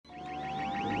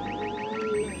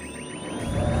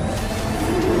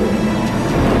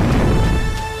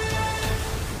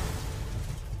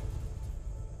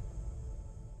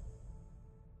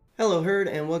Hello, Herd,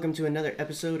 and welcome to another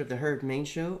episode of the Herd Main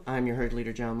Show. I'm your Herd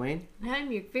leader, John Wayne. And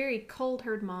I'm your very cold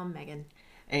herd mom, Megan.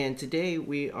 And today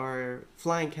we are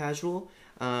flying casual.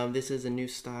 This is a new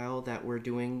style that we're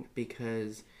doing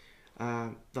because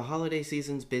the holiday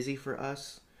season's busy for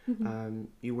us.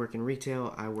 You work in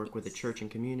retail, I work with a church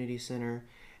and community center,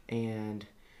 and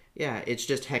yeah, it's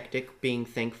just hectic being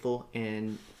thankful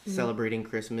and celebrating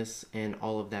Christmas and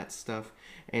all of that stuff.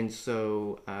 And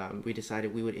so we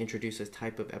decided we would introduce this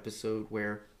type of episode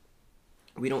where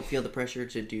we don't feel the pressure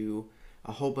to do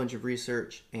a whole bunch of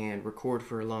research and record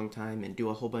for a long time and do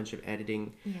a whole bunch of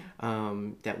editing.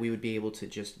 That we would be able to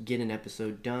just get an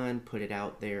episode done, put it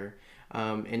out there,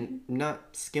 and not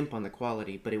skimp on the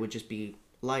quality, but it would just be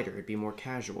lighter. It'd be more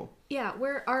casual. Yeah,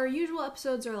 where our usual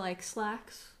episodes are like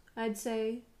slacks, I'd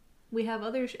say. We have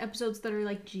other episodes that are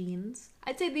like jeans.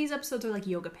 I'd say these episodes are like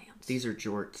yoga pants. These are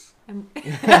jorts. Be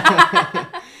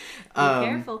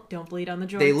careful. Don't bleed on the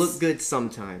jorts. They look good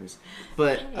sometimes.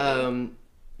 But,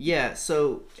 yeah,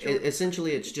 so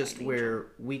essentially it's just where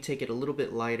we take it a little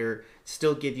bit lighter,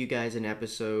 still give you guys an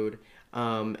episode.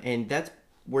 And that's,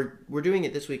 we're doing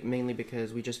it this week mainly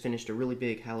because we just finished a really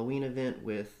big Halloween event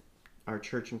with our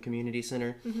church and community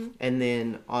center. And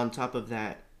then on top of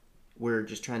that, we're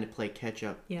just trying to play catch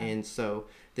up. And so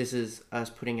this is us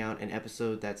putting out an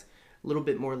episode that's a little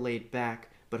bit more laid back,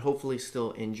 but hopefully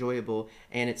still enjoyable.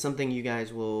 And it's something you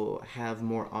guys will have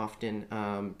more often,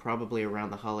 probably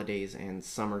around the holidays and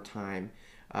summertime,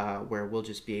 where we'll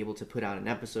just be able to put out an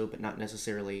episode, but not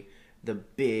necessarily the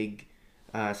big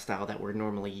style that we're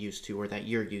normally used to or that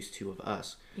you're used to of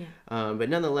us. But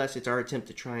nonetheless, it's our attempt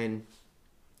to try and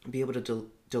be able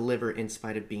to deliver in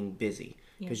spite of being busy.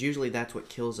 Because usually that's what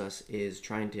kills us, is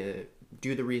trying to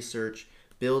do the research,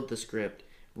 build the script,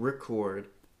 record,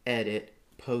 edit,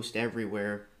 post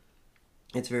everywhere.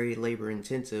 It's very labor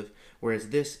intensive, whereas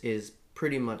this is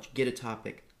pretty much get a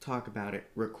topic, talk about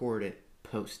it, record it,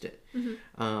 post it.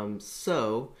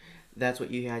 So that's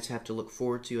what you guys have to look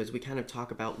forward to as we kind of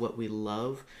talk about what we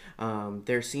love.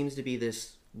 There seems to be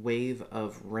this wave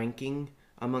of ranking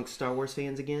amongst Star Wars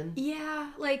fans again.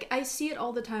 Yeah, like I see it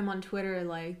all the time on Twitter,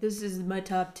 like this is my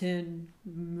top 10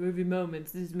 movie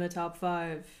moments, this is my top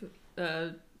 5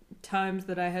 times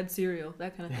that I had cereal,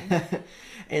 that kind of thing.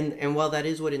 and while that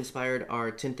is what inspired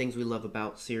our 10 Things We Love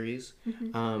About series,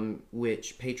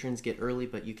 which patrons get early,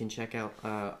 but you can check out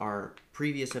our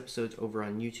previous episodes over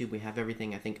on YouTube. We have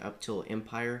everything, I think, up till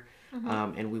Empire,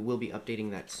 and we will be updating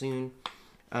that soon.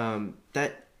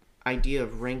 That idea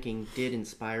of ranking did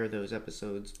inspire those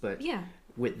episodes, but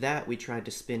with that we tried to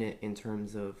spin it in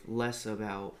terms of less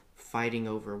about fighting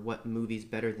over what movie's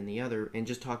better than the other and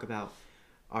just talk about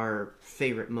our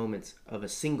favorite moments of a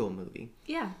single movie.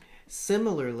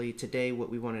 Similarly, today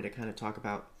what we wanted to kind of talk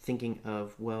about, thinking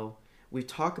of, well, we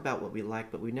talk about what we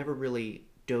like, but we never really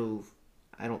dove,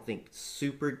 I don't think,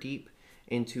 super deep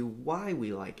into why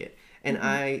we like it.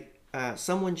 And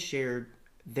someone shared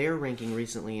their ranking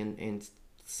recently and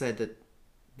said that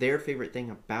their favorite thing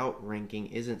about ranking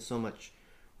isn't so much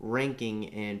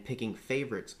ranking and picking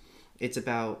favorites. It's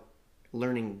about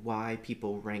learning why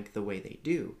people rank the way they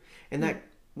do. And that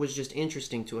was just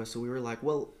interesting to us. So we were like,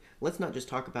 well, let's not just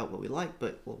talk about what we like,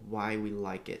 but why we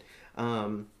like it.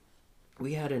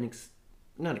 We had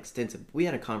we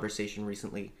had a conversation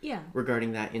recently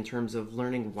regarding that in terms of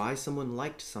learning why someone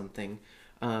liked something.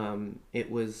 It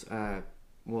was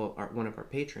one of our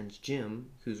patrons,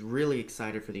 Jim, who's really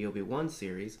excited for the Obi-Wan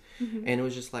series, and it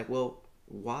was just like, well,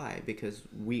 why? Because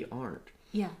we aren't.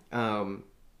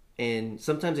 And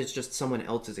sometimes it's just someone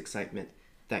else's excitement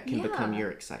that can become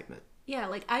your excitement.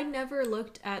 Like I never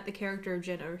looked at the character of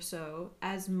Jyn Erso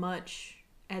as much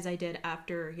as I did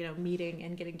after, meeting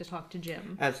and getting to talk to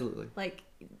Jim. Absolutely. Like,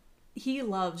 he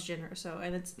loves Jyn Erso,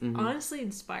 and it's honestly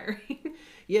inspiring.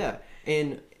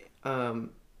 And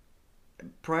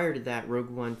prior to that, Rogue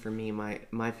One, for me,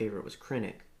 my favorite was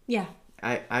Krennic.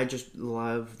 I just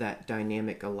love that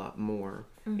dynamic a lot more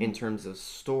in terms of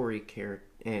story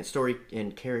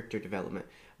and character development.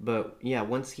 But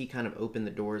once he kind of opened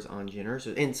the doors on Jyn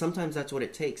Erso, and sometimes that's what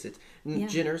it takes. Jyn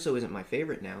Erso isn't my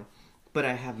favorite now, but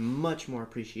I have much more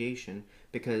appreciation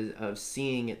because of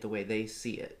seeing it the way they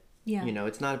see it.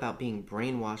 It's not about being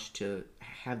brainwashed to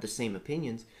have the same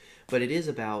opinions, but it is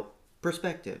about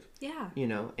perspective.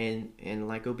 And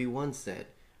like Obi-Wan said,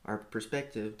 our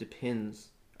perspective depends,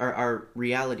 our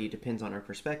reality depends on our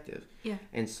perspective.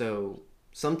 And so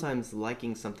sometimes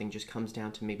liking something just comes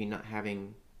down to maybe not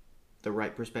having the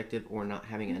right perspective or not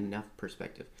having enough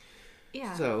perspective.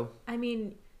 So I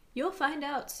mean, you'll find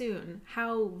out soon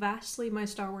how vastly my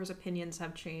Star Wars opinions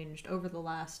have changed over the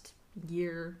last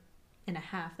year and a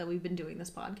half that we've been doing this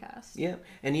podcast. Yeah,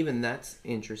 and even that's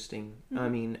interesting. I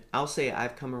mean, I'll say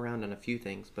I've come around on a few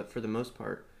things, but for the most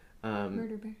part,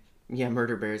 Murder Bears. yeah,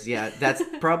 Murder Bears. Yeah, that's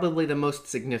probably the most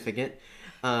significant.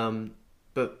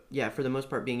 But yeah, for the most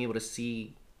part, being able to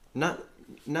see not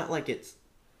like it's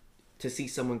to see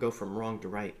someone go from wrong to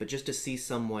right, but just to see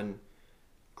someone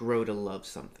grow to love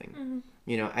something.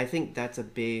 You know, I think that's a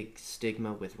big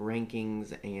stigma with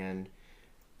rankings and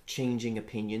changing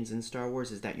opinions in Star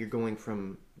Wars, is that you're going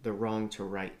from the wrong to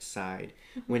right side,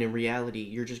 when in reality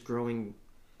you're just growing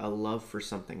a love for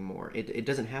something more. It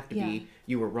doesn't have to be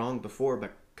you were wrong before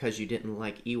because you didn't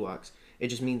like Ewoks. It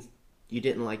just means you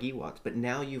didn't like Ewoks, but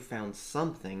now you found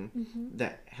something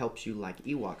that helps you like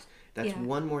Ewoks. That's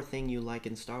one more thing you like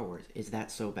in Star Wars. Is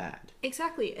that so bad?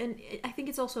 Exactly. And I think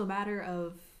it's also a matter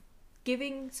of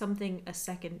giving something a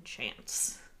second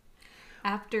chance.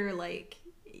 After, like,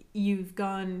 you've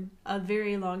gone a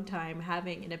very long time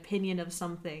having an opinion of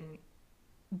something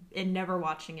and never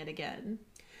watching it again.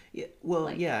 Yeah,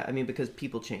 well, yeah, I mean, because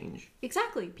people change.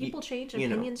 Exactly. People change,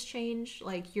 opinions change,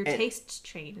 like, your tastes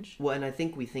change. Well, and I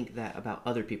think we think that about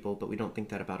other people, but we don't think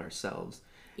that about ourselves.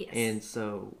 Yes. And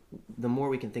so the more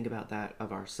we can think about that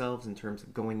of ourselves in terms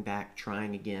of going back,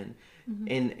 trying again,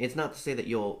 and it's not to say that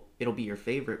it'll be your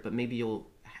favorite, but maybe you'll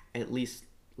at least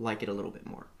like it a little bit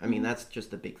more. I mean, that's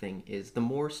just the big thing, is the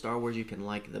more Star Wars you can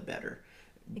like, the better.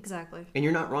 Exactly. And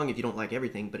you're not wrong if you don't like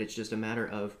everything, but it's just a matter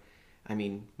of, I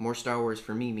mean, more Star Wars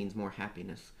for me means more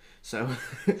happiness. So,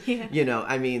 you know,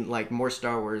 I mean, like, more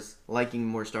Star Wars, liking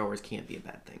more Star Wars can't be a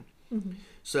bad thing.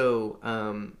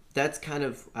 So, that's kind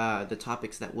of the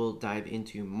topics that we'll dive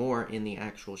into more in the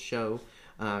actual show.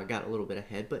 Got a little bit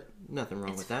ahead, but nothing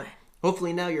wrong with that.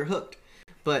 Hopefully now you're hooked.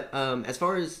 But as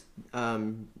far as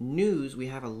news, we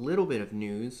have a little bit of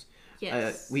news.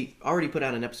 Yes. We already put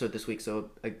out an episode this week, so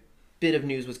a bit of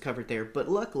news was covered there. But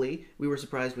luckily, we were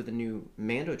surprised with the new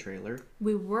Mando trailer.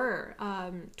 We were.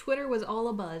 Twitter was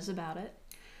all abuzz about it.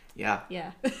 Yeah.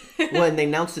 Yeah. Well, and they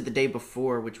announced it the day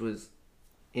before, which was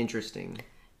interesting.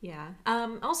 Yeah.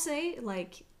 I'll say,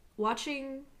 like,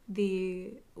 watching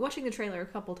the trailer a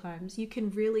couple times, you can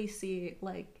really see,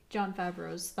 like, Jon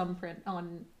Favreau's thumbprint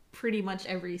on pretty much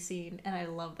every scene, and I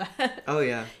love that. Oh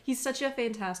yeah. He's such a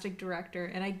fantastic director,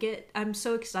 and I'm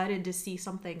so excited to see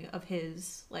something of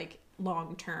his, like,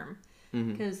 long term,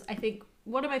 because I think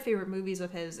one of my favorite movies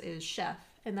of his is Chef,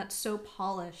 and that's so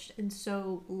polished and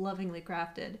so lovingly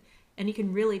crafted, and you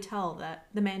can really tell that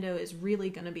the Mando is really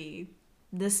going to be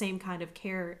the same kind of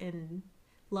care and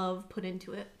love put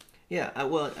into it. Yeah,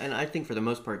 well, and I think for the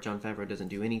most part, Jon Favreau doesn't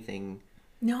do anything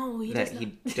that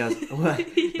he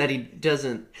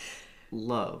doesn't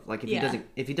love. Like,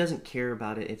 if he doesn't care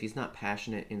about it, if he's not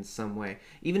passionate in some way,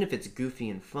 even if it's goofy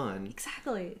and fun.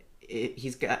 Exactly.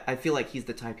 I feel like he's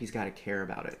the type, he's got to care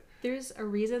about it. There's a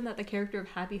reason that the character of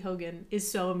Happy Hogan is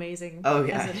so amazing. Oh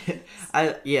yeah.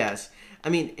 Yes. I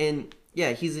mean, and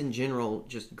yeah, he's in general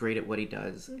just great at what he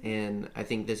does, and I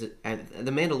think The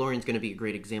Mandalorian's going to be a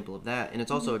great example of that, and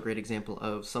it's also a great example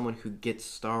of someone who gets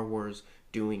Star Wars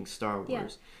doing Star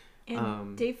Wars. Yeah.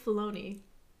 And Dave Filoni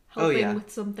helping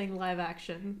with something live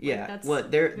action. Yeah, like, that's well,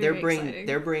 exciting.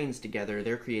 Their brains together,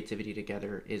 their creativity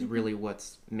together is really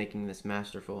what's making this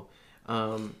masterful.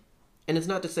 And it's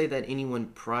not to say that anyone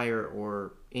prior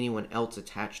or anyone else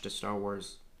attached to Star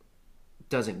Wars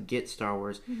doesn't get Star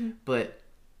Wars, but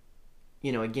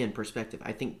you know, again, perspective.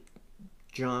 I think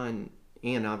John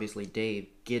and obviously Dave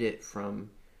get it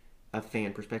from a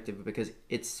fan perspective, because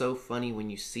it's so funny when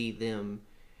you see them.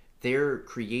 They're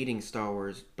creating Star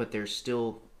Wars, but they're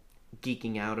still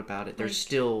geeking out about it. They're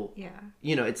still,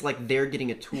 you know, it's like they're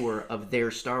getting a tour of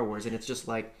their Star Wars, and it's just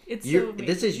like,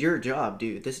 this is your job,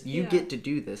 dude. You get to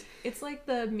do this. It's like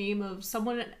the meme of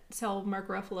someone tell Mark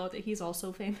Ruffalo that he's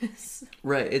also famous.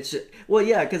 Right. It's just, well,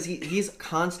 yeah, because he's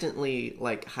constantly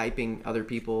like hyping other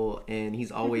people, and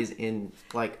he's always in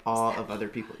like awe of other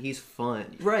people. He's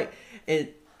fun, right? And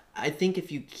I think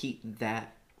if you keep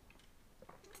that,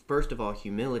 first of all,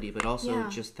 humility, but also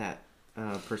just that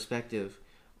perspective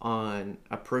on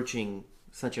approaching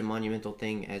such a monumental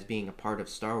thing as being a part of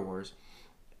Star Wars,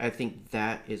 I think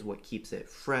that is what keeps it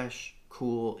fresh,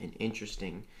 cool, and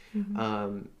interesting.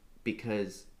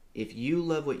 Because if you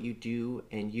love what you do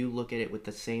and you look at it with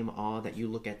the same awe that you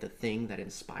look at the thing that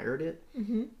inspired it,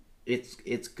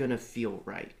 it's gonna feel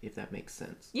right, if that makes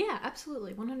sense. Yeah,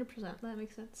 absolutely, 100%. That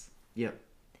makes sense. Yep.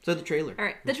 So the trailer. All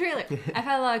right, the trailer. I've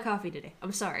had a lot of coffee today.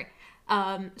 I'm sorry.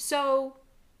 So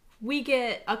we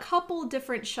get a couple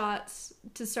different shots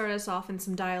to start us off and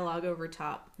some dialogue over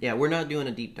top. Yeah, we're not doing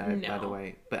a deep dive, by the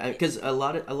way, but because a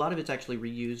lot of it's actually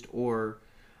reused or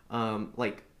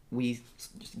like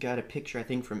just got a picture, I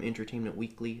think, from Entertainment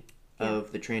Weekly Yeah.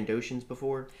 of the Trandoshans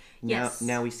before. Yes.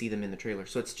 Now we see them in the trailer.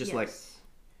 So it's just like, Yes.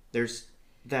 there's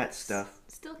that stuff.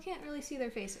 Still can't really see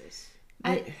their faces.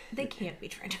 They- They can't be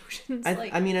Trandoshans.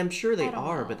 I mean, I'm sure they I don't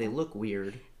are, but they know. look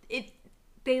weird.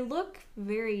 They look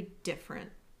very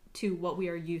different to what we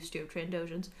are used to of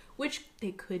Trandoshans, which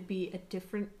they could be a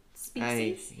different I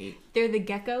species. hate. They're the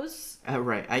geckos.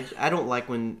 Right. I don't like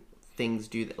when things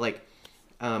do that. Like,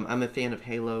 I'm a fan of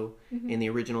Halo. In the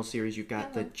original series, you've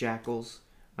got the Halo. jackals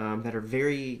that are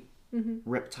very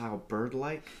reptile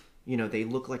bird-like. You know, they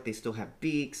look like they still have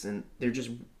beaks, and they're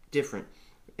just different.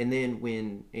 And then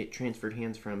when it transferred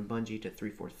hands from Bungie to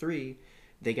 343,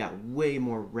 they got way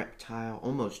more reptile,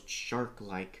 almost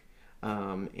shark-like,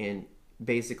 and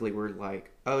basically we're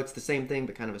like, oh, it's the same thing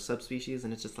but kind of a subspecies,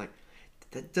 and it's just like,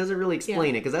 that doesn't really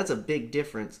explain it, because that's a big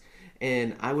difference.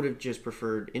 And I would have just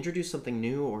preferred introduce something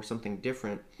new or something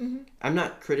different. I'm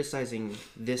not criticizing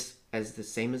this as the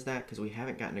same as that, because we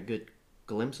haven't gotten a good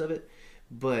glimpse of it,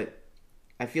 but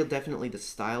I feel definitely the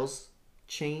styles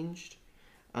changed,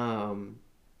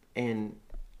 and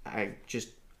I just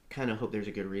kind of hope there's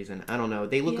a good reason. I don't know.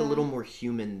 They look a Yeah. little more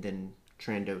human than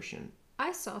Trandoshan.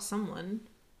 I saw someone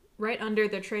right under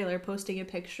the trailer posting a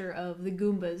picture of the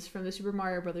Goombas from the Super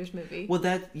Mario Brothers movie. Well,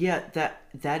 that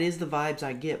is the vibes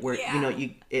I get. Where Yeah.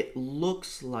 it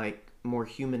looks like more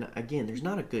human. Again, there's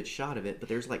not a good shot of it, but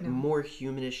there's like more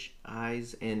humanish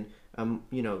eyes and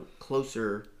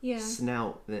closer Yeah.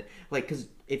 snout. That like, because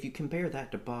if you compare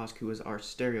that to Bosk, who is our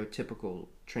stereotypical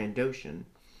Trandoshan,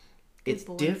 it's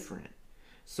Lord. different.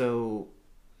 So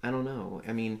I don't know.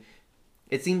 I mean,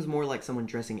 it seems more like someone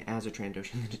dressing as a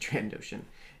Trandoshan than a Trandoshan.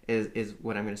 Is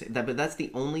what I'm going to say. But that's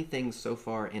the only thing so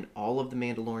far in all of the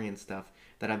Mandalorian stuff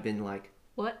that I've been like,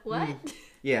 What?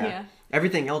 yeah. Yeah.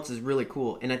 Everything else is really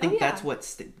cool, and I think yeah. that's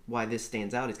why this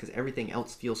stands out, is because everything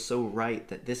else feels so right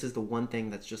that this is the one thing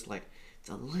that's just like, it's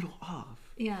a little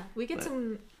off. Yeah, we get But-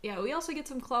 some. Yeah, we also get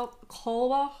some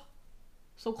callbacks.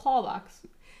 Some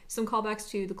callbacks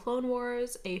to the Clone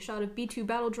Wars, a shot of B2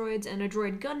 battle droids, and a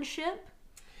droid gunship.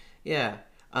 Yeah.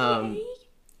 Yay.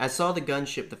 I saw the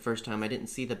gunship the first time. I didn't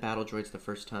see the battle droids the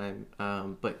first time,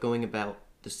 but going about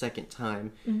the second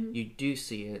time, you do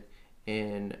see it,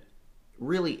 and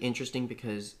really interesting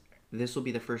because this will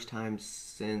be the first time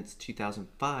since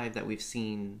 2005 that we've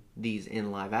seen these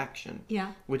in live action.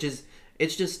 Yeah. Which is,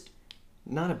 it's just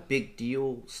not a big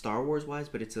deal Star Wars wise,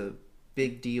 but it's a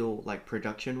big deal like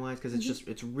production wise, because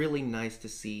it's really nice to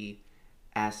see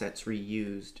assets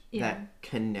reused that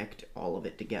connect all of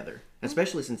it together,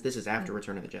 especially since this is after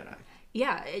Return of the Jedi.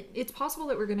 Yeah, it's possible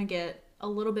that we're gonna get a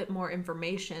little bit more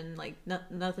information, like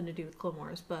nothing to do with Clone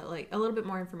Wars, but like a little bit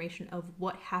more information of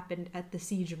what happened at the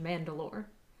Siege of Mandalore.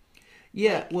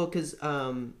 Yeah, well, because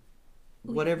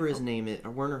whatever his name is,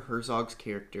 Werner Herzog's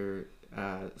character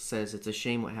says it's a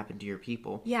shame what happened to your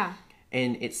people. Yeah.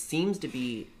 And it seems to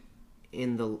be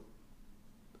in the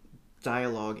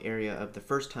dialogue area of the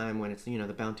first time when it's, the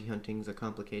bounty hunting's a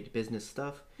complicated business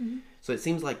stuff. So it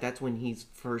seems like that's when he's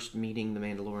first meeting the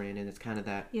Mandalorian, and it's kind of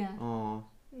that, Yeah. oh,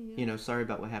 sorry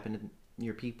about what happened to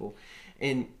your people.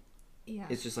 And Yeah.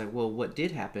 it's just like, well, what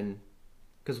did happen?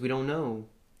 Because we don't know.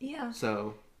 Yeah.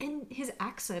 So, And his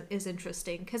accent is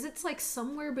interesting because it's like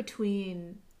somewhere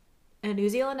between a New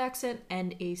Zealand accent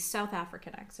and a South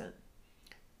African accent.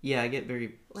 yeah, I get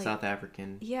very Like- South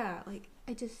African. Yeah, like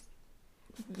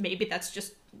maybe that's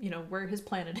just, where his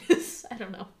planet is. I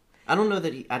don't know. I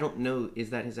don't know,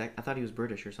 is that his I thought he was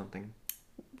British or something.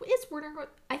 Is Werner?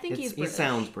 I think he's He British.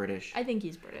 sounds British. I think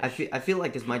he's British. I feel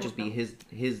like this might just be know.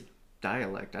 his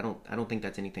dialect. I don't think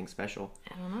that's anything special.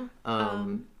 I don't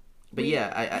know. But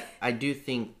yeah, I do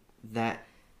think that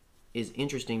is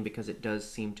interesting because it does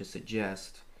seem to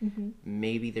suggest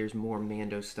maybe there's more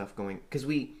Mando stuff going, because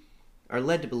we are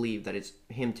led to believe that it's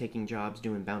him taking jobs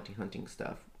doing bounty hunting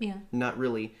stuff. Yeah. Not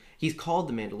really. He's called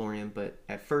the Mandalorian, but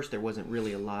at first there wasn't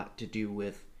really a lot to do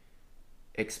with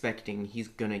expecting he's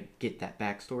gonna get that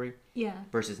backstory. Yeah.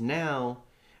 Versus now,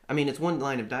 I mean, it's one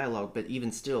line of dialogue, but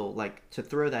even still, like, to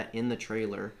throw that in the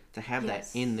trailer, to have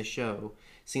Yes. that in the show,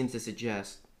 seems to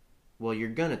suggest, well, you're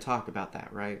gonna talk about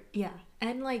that, right? Yeah.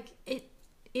 And like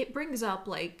it brings up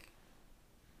like,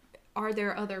 are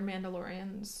there other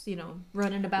Mandalorians,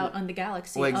 running about on the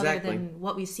galaxy Well, exactly. other than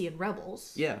what we see in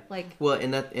Rebels? Yeah. Like, Well,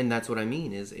 and that's what I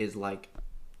mean is like,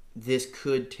 this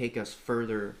could take us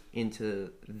further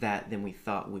into that than we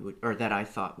thought we would, or that I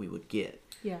thought we would get.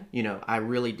 yeah. I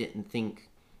really didn't think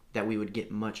that we would get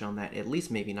much on that, at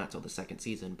least maybe not till the second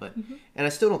season, but and I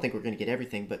still don't think we're going to get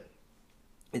everything, but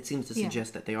it seems to Yeah.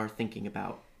 suggest that they are thinking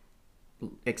about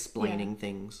explaining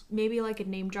things. Maybe like a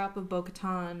name drop of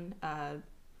Bo-Katan,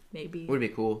 Maybe Would be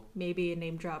cool. maybe a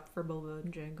name drop for Boba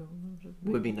and Jango.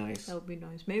 Would be nice. That would be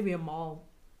nice. Maybe a Maul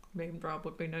name drop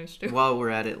would be nice too. While we're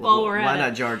at it, why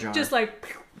not Jar Jar? Just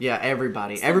like yeah,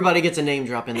 everybody gets a name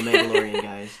drop in The Mandalorian,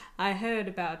 guys. I heard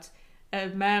about a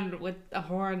man with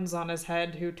horns on his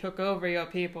head who took over your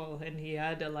people, and he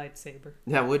had a lightsaber.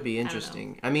 That would be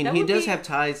interesting. I mean, he does have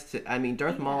ties to. I mean,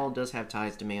 Darth Maul does have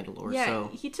ties to Mandalore. Yeah, so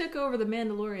he took over the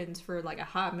Mandalorians for like a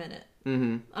hot minute.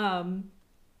 Mm-hmm.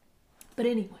 But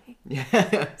anyway.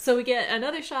 Yeah. So we get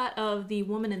another shot of the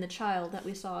woman and the child that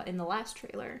we saw in the last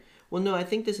trailer. Well, no, I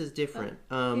think this is different.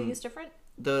 You think it's different?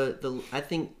 I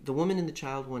think the woman and the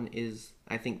child one is,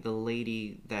 I think, the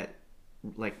lady that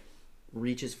like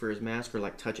reaches for his mask or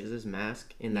like touches his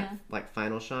mask in that like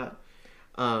final shot.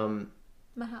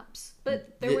 Perhaps,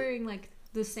 but they're wearing like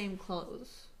the same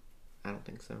clothes. I don't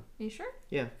think so. Are you sure?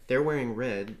 Yeah, they're wearing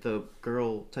red. The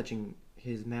girl touching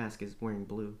his mask is wearing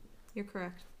blue. You're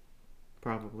correct.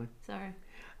 Probably. Sorry.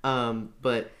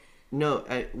 But no,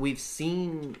 we've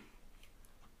seen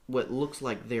what looks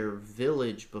like their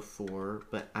village before,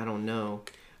 but I don't know.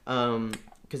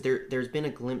 Because there's been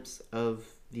a glimpse of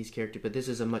these characters, but this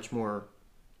is a much more.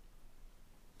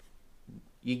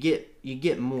 You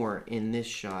get more in this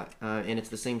shot, and it's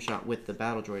the same shot with the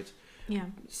battle droids. Yeah.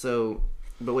 So,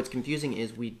 but what's confusing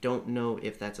is we don't know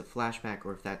if that's a flashback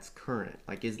or if that's current.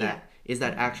 Like, is that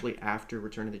actually after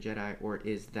Return of the Jedi, or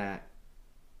is that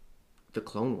the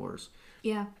Clone Wars?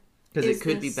 Yeah. Because it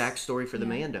could be backstory for the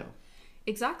Mando.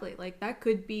 Exactly. Like, that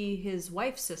could be his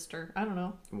wife's sister. I don't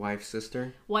know. Wife,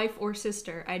 sister? Wife or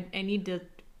sister. I need to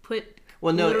put.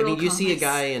 Well, no, I mean, you commas. see a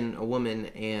guy and a woman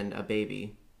and a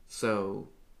baby. So,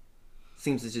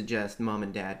 seems to suggest mom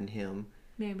and dad and him.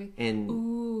 Maybe. And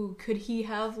ooh, could he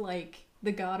have, like,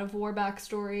 the God of War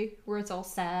backstory where it's all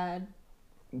sad?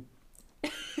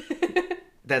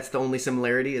 That's the only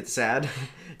similarity. It's sad.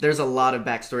 There's a lot of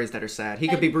backstories that are sad. He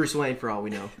could be Bruce Wayne for all we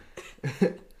know.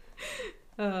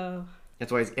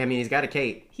 That's why he's got a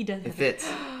cape. He does. It fits.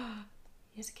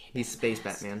 He has a cape. He's Space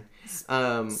Batman.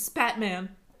 Spatman.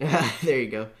 There you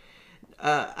go.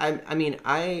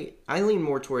 I lean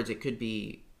more towards it could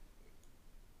be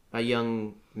a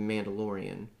young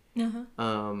Mandalorian.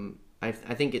 I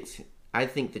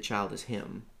think the child is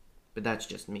him, but that's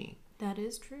just me. That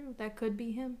is true. That could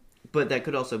be him. But that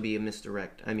could also be a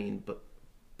misdirect. I mean,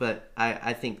 but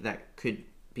I think that could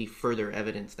be further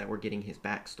evidence that we're getting his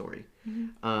backstory.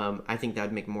 I think that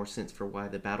would make more sense for why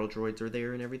the battle droids are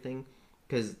there and everything,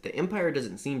 because the Empire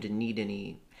doesn't seem to need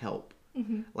any help.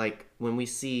 Like when we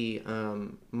see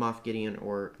Moff Gideon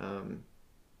or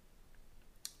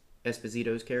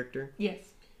Esposito's character. Yes.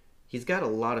 He's got a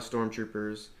lot of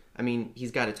stormtroopers. I mean,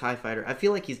 he's got a TIE fighter. I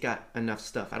feel like he's got enough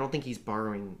stuff. I don't think he's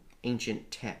borrowing ancient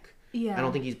tech. Yeah. I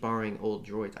don't think he's borrowing old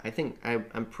droids.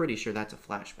 I'm pretty sure that's a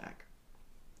flashback.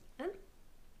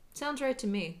 Sounds right to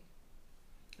me.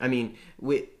 I mean,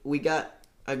 we got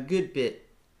a good bit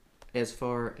as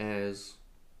far as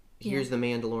here's the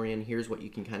Mandalorian, here's what you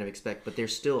can kind of expect, but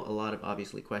there's still a lot of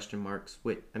obviously question marks.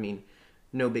 I mean,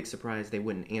 no big surprise they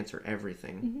wouldn't answer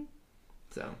everything.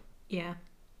 So. Yeah.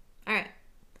 All right.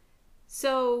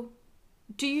 So,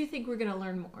 do you think we're going to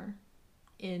learn more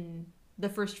in the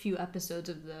first few episodes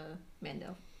of the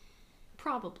Mando?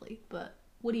 Probably, but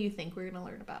what do you think we're going to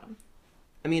learn about him?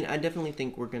 I mean, I definitely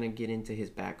think we're going to get into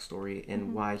his backstory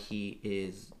and why he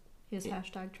is his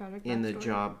hashtag tragic in the backstory.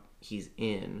 job he's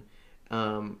in.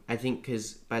 I think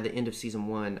because by the end of season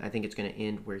 1, I think it's going to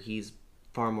end where he's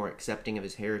far more accepting of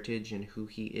his heritage and who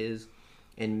he is,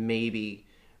 and maybe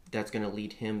that's going to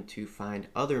lead him to find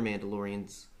other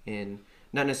Mandalorians and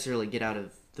not necessarily get out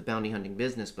of the bounty hunting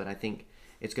business, but I think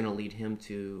it's going to lead him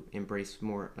to embrace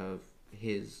more of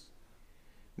his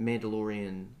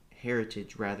Mandalorian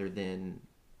heritage rather than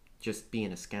just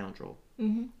being a scoundrel.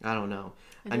 I don't know.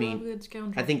 I mean, love a good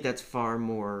scoundrel. I think that's far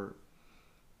more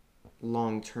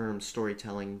long-term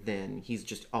storytelling than he's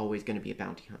just always going to be a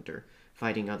bounty hunter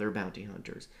fighting other bounty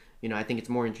hunters. You know, I think it's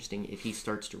more interesting if he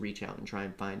starts to reach out and try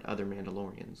and find other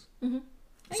Mandalorians.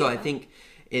 So I think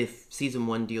if season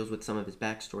 1 deals with some of his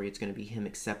backstory, it's going to be him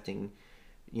accepting,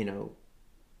 you know,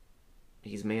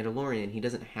 he's Mandalorian. He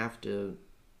doesn't have to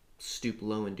stoop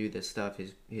low and do this stuff.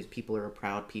 His people are a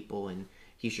proud people, and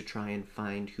he should try and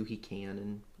find who he can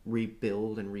and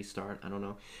rebuild and restart. I don't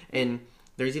know. And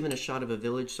there's even a shot of a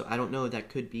village, so I don't know. That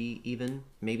could be even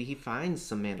maybe he finds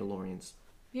some Mandalorians.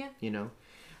 Yeah. You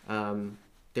know,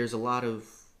 there's a lot of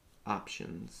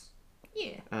options.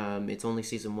 Yeah. It's only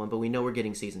season 1, but we know we're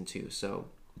getting season 2, so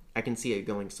I can see it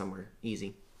going somewhere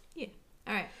easy. Yeah.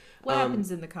 All right. What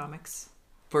happens in the comics?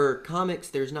 For comics,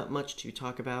 there's not much to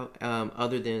talk about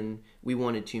other than we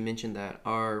wanted to mention that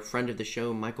our friend of the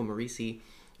show, Michael Morisi,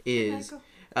 is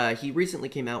he recently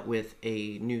came out with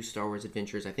a new Star Wars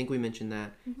Adventures. I think we mentioned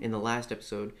that in the last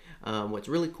episode. What's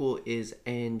really cool is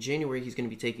in January he's going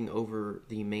to be taking over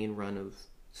the main run of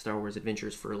Star Wars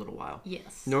Adventures for a little while.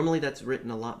 Yes. Normally that's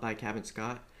written a lot by Kevin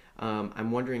Scott.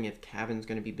 I'm wondering if Kevin's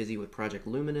going to be busy with Project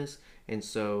Luminous, and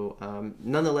so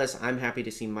nonetheless, I'm happy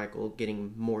to see Michael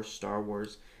getting more Star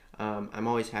Wars. I'm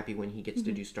always happy when he gets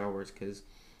to do Star Wars because,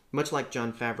 much like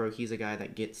Jon Favreau, he's a guy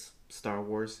that gets Star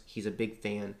Wars. He's a big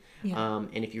fan. Yeah.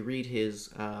 And if you read his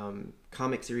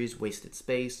comic series, Wasted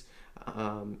Space,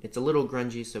 it's a little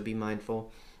grungy, so be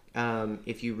mindful.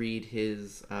 If you read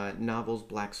his novels,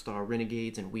 Black Star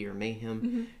Renegades and We Are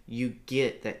Mayhem, you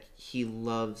get that he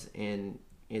loves and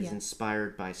is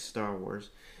inspired by Star Wars.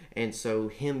 And so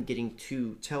him getting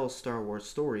to tell Star Wars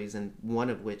stories, and one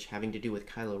of which having to do with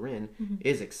Kylo Ren,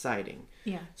 is exciting.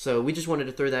 Yeah. So we just wanted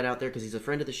to throw that out there because he's a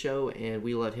friend of the show and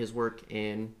we love his work.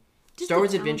 And Just Star a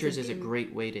Wars talented Adventures is a dude.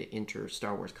 great way to enter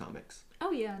Star Wars comics.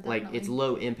 Oh yeah, definitely. Like, it's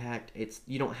low impact.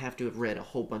 You don't have to have read a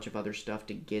whole bunch of other stuff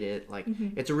to get it. Like,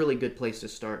 it's a really good place to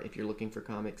start if you're looking for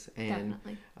comics. And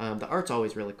Definitely. the art's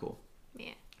always really cool.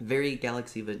 Yeah. Very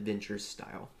Galaxy of Adventures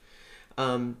style.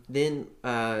 Then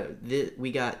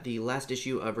we got the last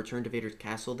issue of Return to Vader's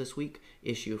Castle this week,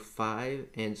 issue 5,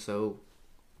 and so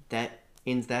that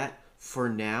ends that for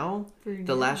now.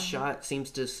 The last shot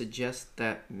seems to suggest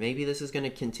that maybe this is going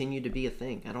to continue to be a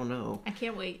thing. I don't know. I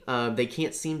can't wait. They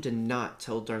can't seem to not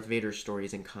tell Darth Vader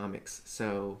stories in comics,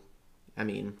 so I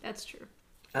mean, That's true.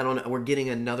 I don't know. We're getting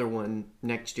another one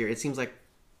next year. It seems like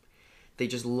they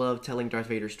just love telling Darth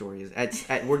Vader stories.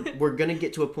 We're gonna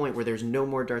get to a point where there's no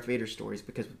more Darth Vader stories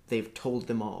because they've told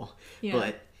them all.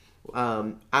 Yeah.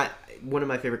 But one of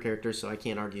my favorite characters, so I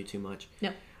can't argue too much.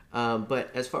 No. But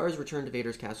as far as Return to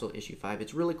Vader's Castle issue 5,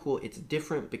 it's really cool. It's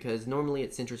different because normally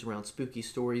it centers around spooky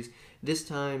stories. This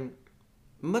time,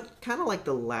 much kind of like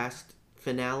the last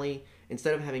finale,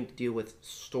 instead of having to deal with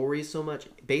stories so much,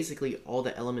 basically all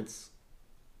the elements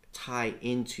tie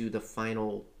into the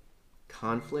final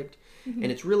conflict.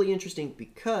 And it's really interesting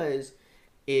because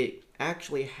it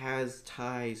actually has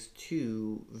ties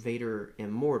to Vader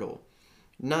Immortal.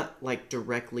 Not like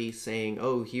directly saying,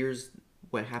 oh, here's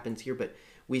what happens here, but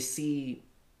we see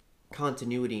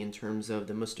continuity in terms of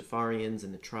the Mustafarians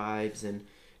and the tribes and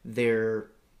their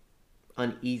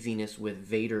uneasiness with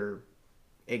Vader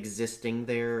existing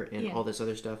there and all this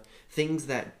other stuff. Things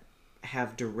that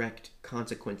have direct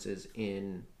consequences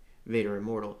in Vader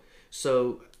Immortal.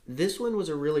 So this one was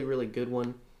a really, really good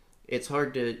one. It's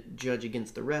hard to judge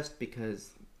against the rest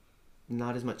because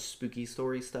not as much spooky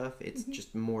story stuff. It's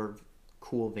just more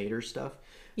cool Vader stuff.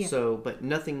 Yeah. So, but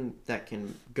nothing that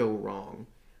can go wrong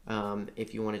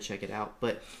if you want to check it out.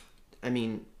 But, I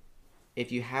mean,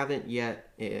 if you haven't yet,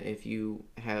 if you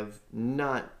have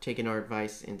not taken our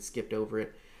advice and skipped over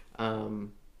it,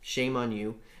 shame on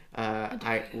you.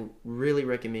 I really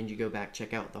recommend you go back,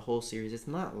 check out the whole series. It's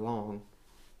not long.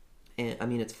 And I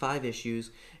mean, it's 5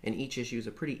 issues, and each issue is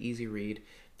a pretty easy read.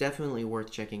 Definitely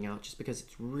worth checking out just because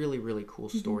it's really, really cool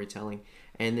storytelling.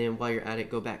 And then while you're at it,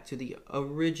 go back to the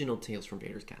original Tales from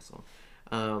Vader's Castle.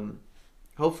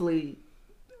 Hopefully,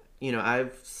 you know,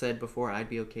 I've said before I'd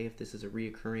be okay if this is a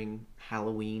reoccurring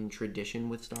Halloween tradition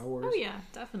with Star Wars. Oh yeah,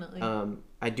 definitely.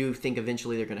 I do think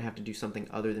eventually they're going to have to do something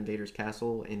other than Vader's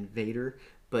Castle and Vader.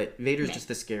 But Vader's just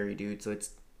the scary dude, so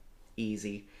it's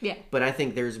easy. Yeah. But I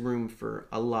think there's room for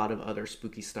a lot of other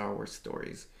spooky Star Wars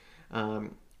stories,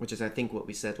 which is I think what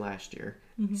we said last year.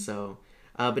 So,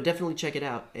 but definitely check it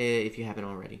out if you haven't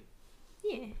already.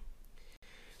 Yeah.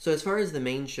 So as far as the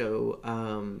main show,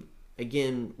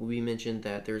 again, we mentioned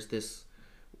that there's this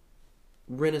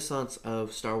renaissance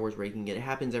of Star Wars ranking. It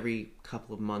happens every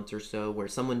couple of months or so where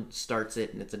someone starts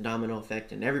it and it's a domino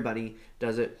effect and everybody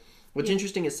does it. What's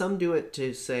interesting is some do it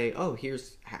to say, oh,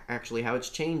 here's actually how it's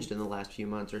changed in the last few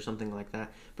months or something like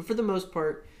that. But for the most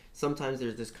part, sometimes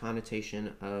there's this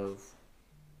connotation of,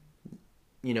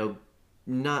 you know,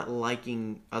 not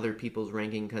liking other people's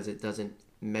ranking because it doesn't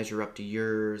measure up to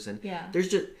yours. And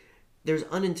there's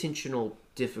unintentional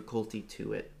difficulty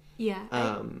to it. Yeah.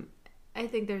 I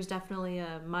think there's definitely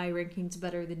a my ranking's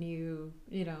better than you,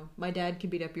 you know, my dad can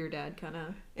beat up your dad kind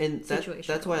of situation.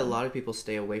 That's why a lot of people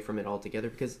stay away from it altogether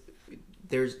because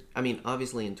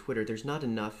obviously in Twitter, there's not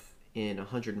enough in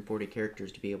 140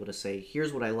 characters to be able to say,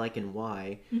 here's what I like and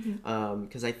why.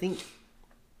 Because I think,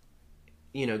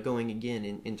 you know, going again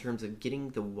in terms of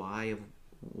getting the why of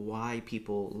why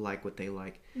people like what they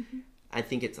like, I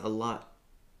think it's a lot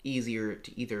easier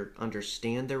to either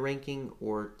understand their ranking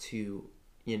or to,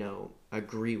 you know,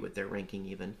 agree with their ranking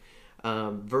even,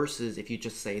 versus if you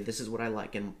just say, this is what I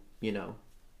like and, you know,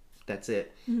 that's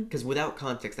it. Because without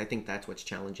context, I think that's what's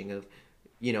challenging. Of,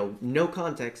 no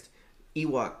context,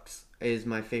 Ewoks is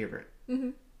my favorite.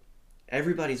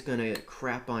 Everybody's gonna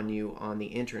crap on you on the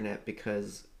internet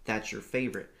because that's your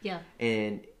favorite. Yeah.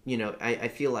 And I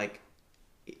feel like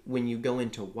when you go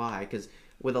into why, because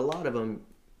with a lot of them,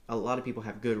 a lot of people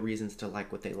have good reasons to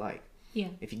like what they like. Yeah.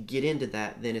 If you get into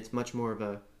that, then it's much more of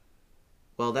a,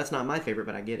 well, that's not my favorite,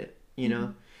 but I get it,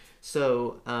 know?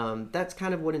 So that's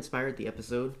kind of what inspired the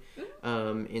episode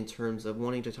in terms of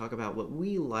wanting to talk about what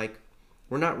we like.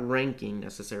 We're not ranking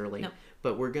necessarily,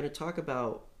 but we're going to talk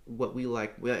about what we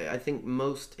like. I think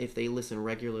most, if they listen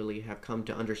regularly, have come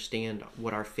to understand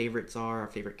what our favorites are, our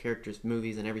favorite characters,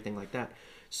 movies, and everything like that.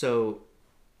 So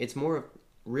it's more of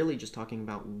really just talking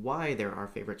about why they're our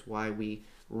favorites, why we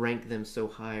rank them so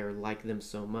high or like them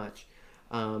so much,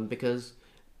 because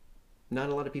not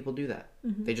a lot of people do that.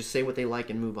 They just say what they like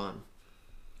and move on.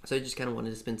 So I just kind of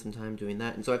wanted to spend some time doing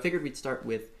that, and so I figured we'd start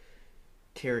with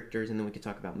characters and then we could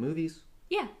talk about movies.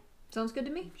 Yeah, sounds good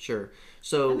to me. Sure.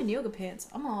 So I'm in yoga pants.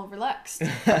 I'm all relaxed.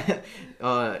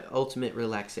 Ultimate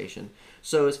relaxation.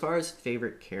 So as far as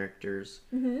favorite characters,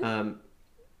 and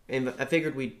I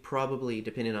figured we'd probably,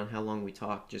 depending on how long we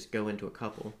talk, just go into a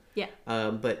couple. Yeah.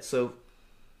 But so,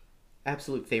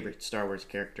 absolute favorite Star Wars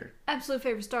character. Absolute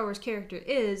favorite Star Wars character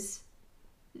is,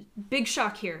 big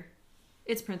shock here,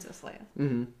 it's Princess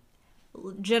Leia.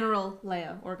 General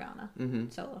Leia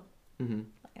Organa. Solo.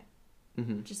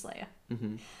 Leia. Just Leia.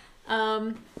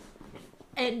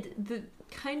 And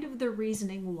the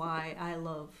reasoning why I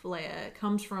love Leia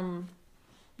comes from,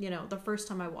 the first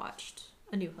time I watched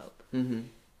A New Hope.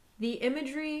 The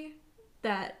imagery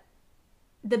that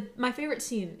my favorite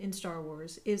scene in Star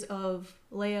Wars is of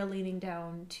Leia leaning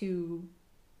down to,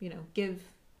 give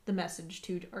the message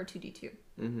to R2-D2.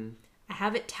 I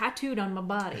have it tattooed on my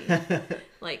body.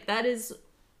 Like, that is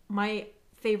my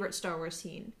favorite Star Wars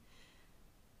scene.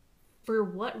 For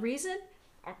what reason?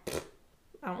 I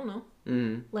don't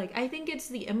know. Like, I think it's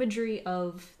the imagery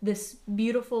of this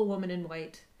beautiful woman in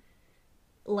white,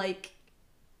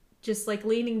 just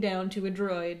leaning down to a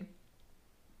droid,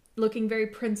 looking very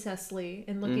princessly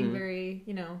and looking very,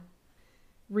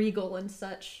 regal and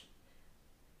such.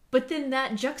 But then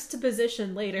that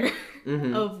juxtaposition later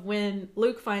of when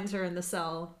Luke finds her in the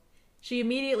cell, she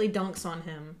immediately dunks on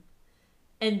him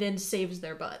and then saves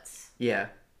their butts. Yeah.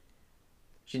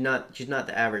 She's not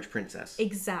the average princess.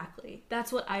 Exactly.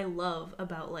 That's what I love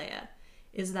about Leia,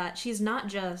 is that she's not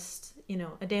just,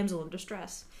 a damsel in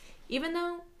distress. Even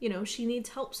though, she needs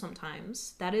help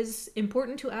sometimes, that is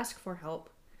important to ask for help.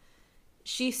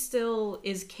 She still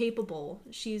is capable.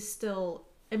 She's still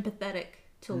empathetic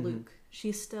to Luke.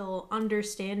 She's still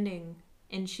understanding,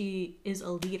 and she is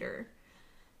a leader.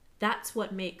 That's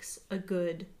what makes a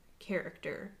good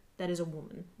character that is a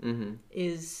woman.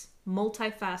 Is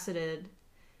multifaceted.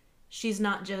 She's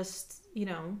not just,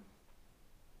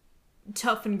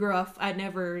 tough and gruff, I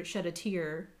never shed a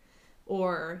tear.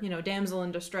 Or, damsel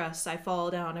in distress, I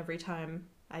fall down every time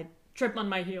I trip on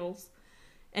my heels.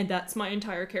 And that's my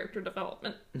entire character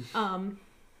development.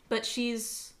 But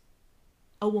she's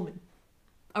a woman.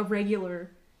 A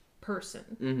regular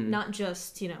person. Not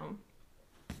just,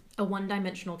 a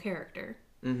one-dimensional character.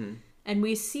 And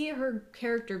we see her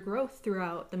character growth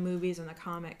throughout the movies and the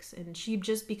comics. And she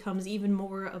just becomes even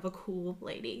more of a cool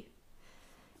lady.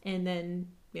 And then,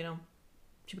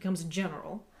 she becomes a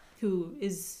general who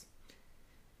is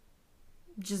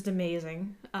just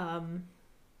amazing.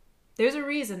 There's a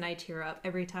reason I tear up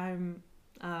every time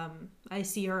I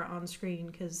see her on screen,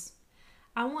 because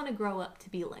I want to grow up to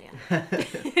be Leia.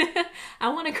 I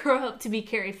want to grow up to be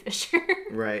Carrie Fisher.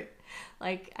 Right.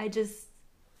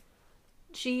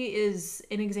 She is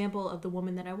an example of the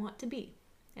woman that I want to be.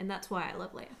 And that's why I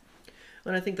love Leia.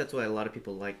 And I think that's why a lot of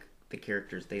people like the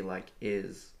characters they like,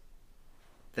 is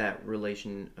that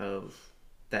relation of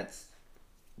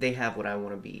they have what I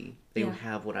want to be. They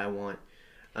have what I want,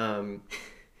 kind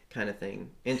of thing.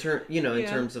 In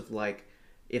terms of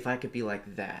if I could be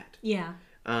like that. Yeah.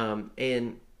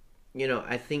 And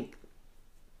I think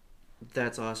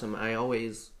that's awesome. I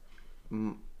always,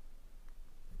 and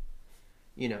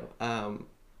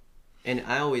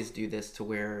I always do this to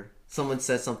where someone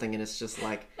says something and it's just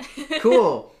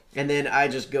cool, and then I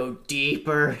just go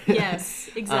deeper. Yes,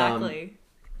 exactly.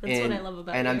 That's what I love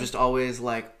about and you. I'm just always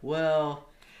well,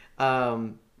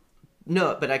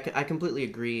 no, but I completely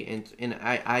agree, and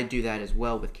I do that as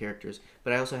well with characters,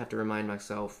 but I also have to remind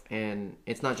myself, and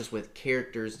it's not just with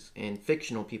characters and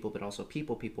fictional people, but also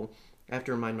people, I have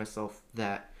to remind myself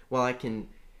that while I can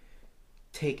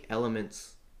take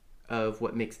elements of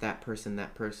what makes that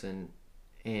person,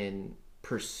 and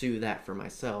pursue that for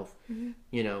myself, Mm-hmm.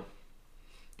 you know.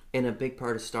 And a big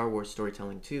part of Star Wars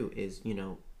storytelling too is, you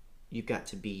know, you've got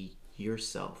to be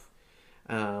yourself.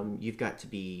 You've got to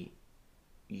be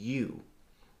you.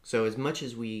 So as much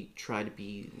as we try to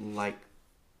be like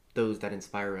those that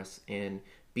inspire us and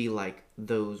be like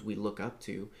those we look up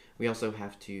to, we also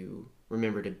have to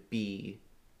remember to be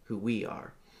who we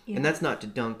are. Yeah. And that's not to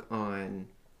dunk on,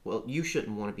 well, you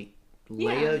shouldn't want to be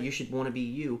Leia, Yeah. you should want to be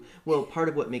you. Well, part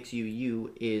of what makes you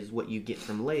you is what you get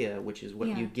from Leia, which is what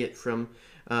Yeah. you get from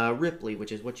Ripley,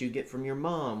 which is what you get from your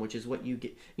mom, which is what you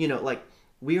get, you know, like,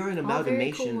 we are an All very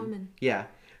amalgamation. cool women. Yeah.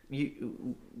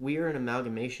 We are an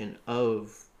amalgamation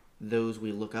of those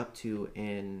we look up to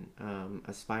and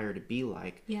aspire to be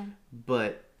like. Yeah.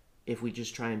 But if we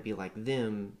just try and be like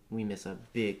them, we miss a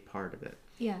big part of it,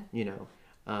 Yeah. you know.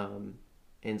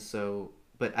 And so,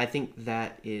 but I think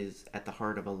that is at the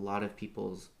heart of a lot of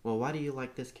people's, well, why do you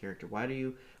like this character? Why do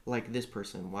you like this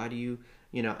person? Why do you,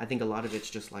 you know, I think a lot of it's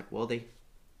just like, well,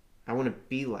 I want to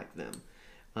be like them.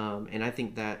 And I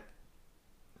think that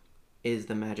is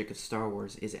the magic of Star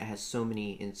Wars, is it has so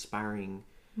many inspiring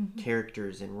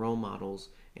characters and role models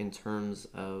in terms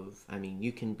of, I mean,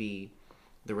 you can be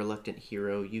the reluctant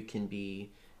hero, you can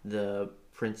be the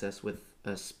princess with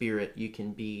a spirit, you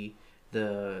can be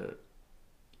the,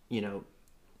 you know,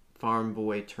 farm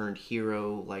boy turned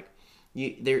hero, like,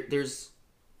 there's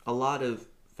a lot of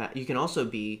you can also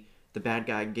be the bad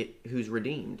guy who's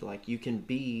redeemed, like, you can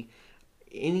be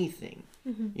anything,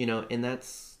 you know. And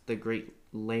that's the great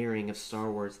layering of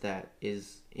Star Wars that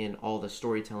is in all the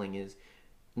storytelling, is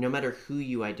no matter who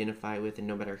you identify with and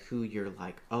no matter who you're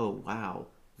like, oh wow,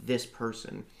 this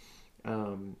person,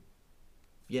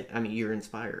 yeah, I mean, you're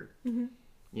inspired, you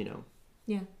know.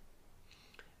 Yeah.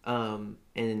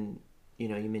 And you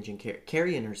know, you mentioned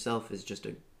Carrie herself is just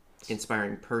a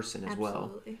inspiring person as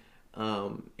Absolutely.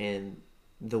 well. And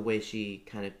the way she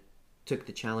kind of took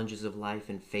the challenges of life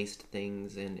and faced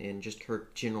things, and just her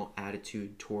general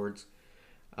attitude towards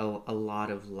a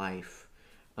lot of life,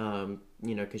 you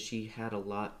know, because she had a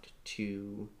lot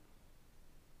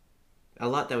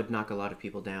that would knock a lot of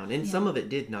people down, and some of it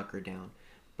did knock her down,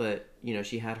 but you know,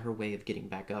 she had her way of getting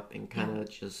back up and kind of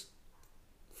just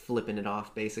flipping it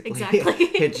off, basically. Exactly.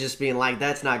 It's just being like,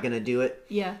 that's not gonna do it.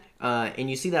 Yeah. And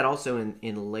you see that also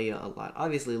in Leia a lot.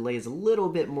 Obviously, Leia's a little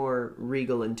bit more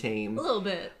regal and tame, A little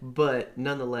bit. but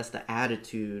nonetheless, the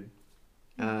attitude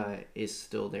is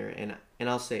still there. And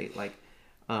I'll say, like,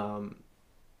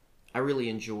 I really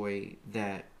enjoy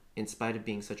that, in spite of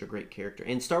being such a great character.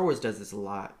 And Star Wars does this a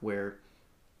lot, where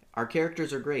our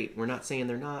characters are great. We're not saying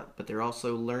they're not, but they're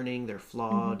also learning. They're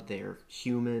flawed. They're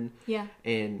human. Yeah.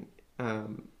 And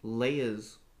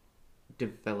Leia's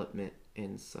development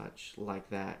and such like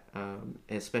that,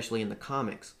 especially in the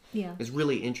comics, is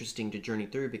really interesting to journey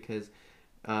through, because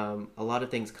a lot of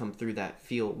things come through that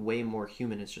feel way more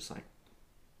human. It's just like,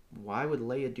 why would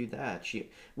Leia do that?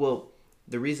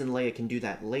 The reason Leia can do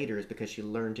that later is because she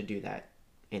learned to do that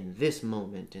in this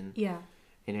moment and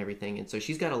everything. And so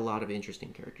she's got a lot of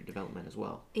interesting character development as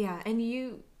well. Yeah, and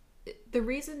the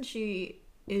reason she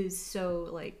is so,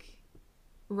 like,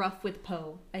 rough with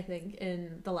Poe, I think,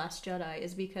 in The Last Jedi,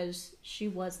 is because she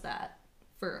was that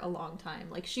for a long time.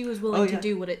 Like, she was willing to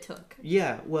do what it took.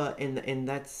 Yeah, well, and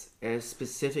that's a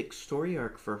specific story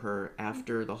arc for her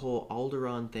after the whole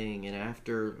Alderaan thing and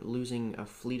after losing a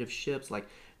fleet of ships. Like,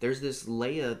 there's this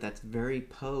Leia that's very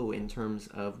Poe in terms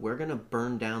of, we're going to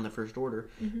burn down the First Order,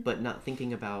 but not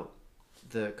thinking about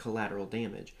the collateral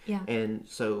damage. Yeah. And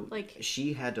so, like,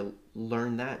 she had to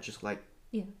learn that just like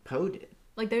Poe did.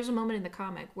 Like, there's a moment in the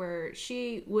comic where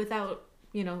she, without,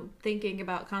 you know, thinking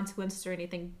about consequences or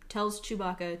anything, tells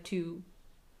Chewbacca to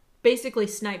basically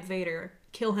snipe Vader,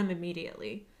 kill him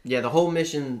immediately. Yeah, the whole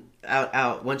mission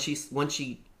out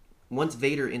once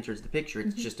Vader enters the picture,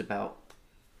 it's just about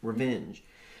revenge.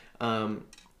 And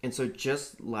so,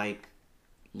 just like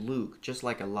Luke, just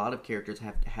like a lot of characters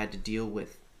have had to deal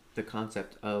with the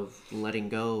concept of letting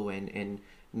go and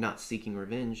not seeking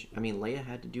revenge, I mean, Leia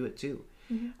had to do it too.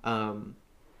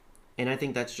 And I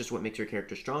think that's just what makes her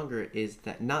character stronger, is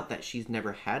that not that she's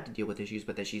never had to deal with issues,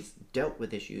 but that she's dealt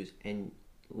with issues and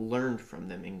learned from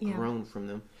them and grown from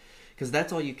them. Because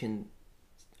that's all you can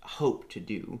hope to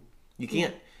do. You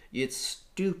can't, it's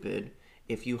stupid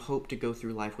if you hope to go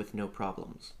through life with no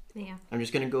problems. Yeah. I'm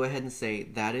just going to go ahead and say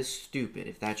that is stupid.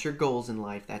 If that's your goals in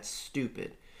life, that's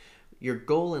stupid. Your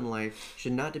goal in life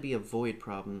should not to be avoid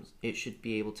problems. It should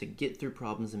be able to get through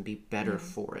problems and be better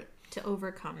for it. To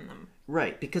overcome them.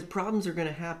 Right, because problems are going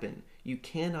to happen. You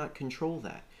cannot control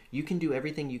that. You can do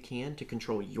everything you can to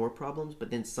control your problems, but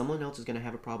then someone else is going to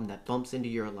have a problem that bumps into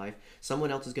your life.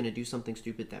 Someone else is going to do something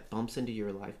stupid that bumps into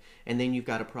your life, and then you've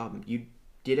got a problem. You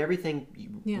did everything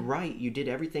right. You did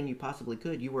everything you possibly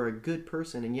could. You were a good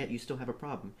person, and yet you still have a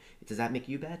problem. Does that make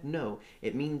you bad? No.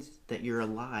 It means that you're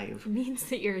alive. It means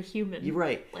that you're a human. You're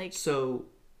right. So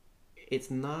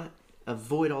it's not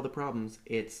avoid all the problems.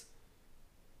 It's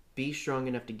be strong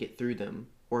enough to get through them,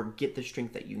 or get the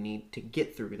strength that you need to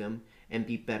get through them and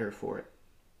be better for it.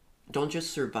 Don't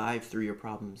just survive through your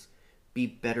problems. Be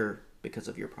better because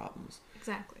of your problems.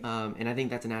 Exactly. And I think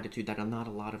that's an attitude that not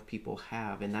a lot of people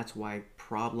have, and that's why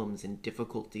problems and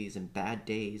difficulties and bad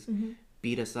days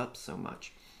beat us up so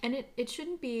much. And it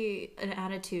shouldn't be an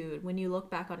attitude when you look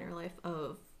back on your life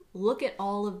of, look at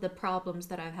all of the problems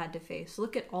that I've had to face.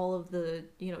 Look at all of the,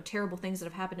 terrible things that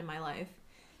have happened in my life.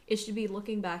 It should be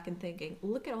looking back and thinking,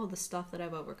 look at all the stuff that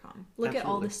I've overcome. Look at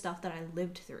all the stuff that I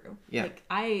lived through. Yeah.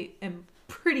 I am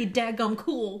pretty daggum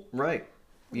cool. Right.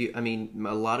 A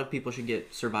lot of people should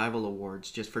get survival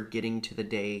awards just for getting to the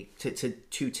day, to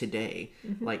today.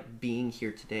 Like, being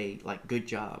here today. Like, good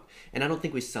job. And I don't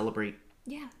think we celebrate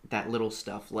that little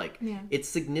stuff. Like, it's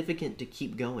significant to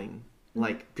keep going.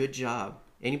 Like, good job.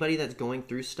 Anybody that's going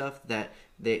through stuff that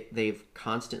they've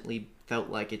constantly felt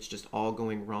like it's just all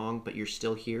going wrong, but you're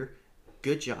still here,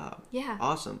 good job. Yeah.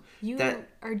 Awesome. You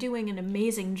are doing an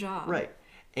amazing job. Right.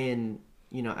 And,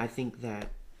 I think that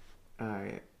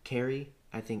Carrie,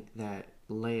 I think that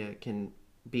Leia can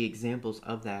be examples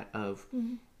of that, of,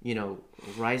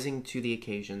 rising to the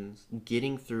occasions,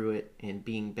 getting through it, and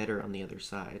being better on the other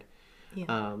side.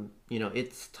 Yeah.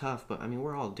 It's tough, but,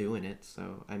 we're all doing it,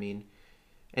 so,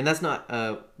 and that's not,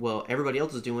 everybody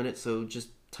else is doing it, so just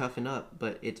toughen up.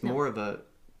 But it's more of a,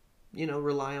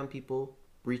 rely on people,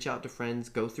 reach out to friends,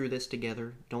 go through this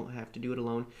together. Don't have to do it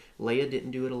alone. Leia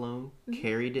didn't do it alone.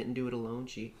 Carrie didn't do it alone.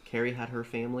 Carrie had her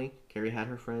family. Carrie had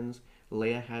her friends.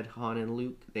 Leia had Han and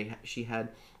Luke. She had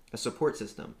a support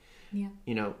system. Yeah.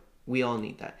 We all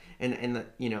need that. And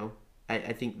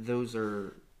I think those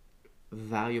are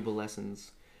valuable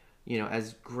lessons.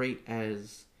 As great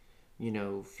as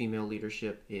female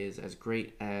leadership is, as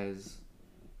great as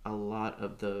a lot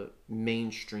of the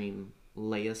mainstream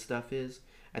Leia stuff is,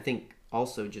 I think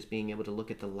also just being able to look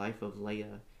at the life of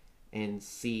Leia and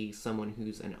see someone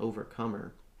who's an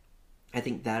overcomer, I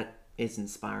think that is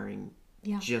inspiring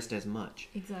just as much.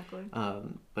 Exactly.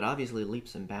 But obviously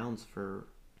leaps and bounds for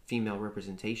female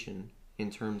representation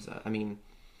in terms of,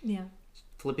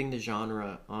 flipping the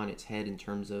genre on its head in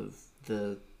terms of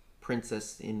the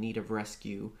princess in need of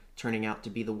rescue turning out to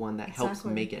be the one that helps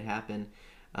make it happen,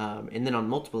 and then on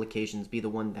multiple occasions be the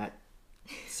one that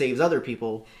saves other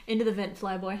people. Into the vent,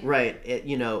 flyboy. Right.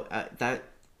 That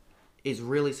is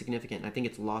really significant. I think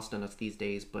it's lost on us these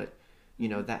days, but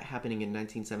that happening in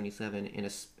 1977 in a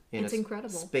incredible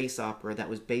space opera that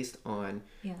was based on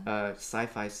a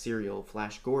sci-fi serial,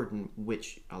 Flash Gordon,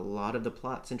 which a lot of the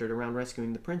plot centered around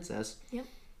rescuing the princess. Yep.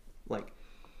 Like,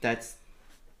 that's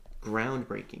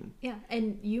groundbreaking. Yeah,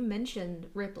 and you mentioned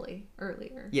Ripley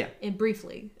earlier. Yeah. And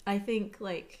briefly, I think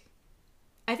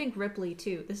Ripley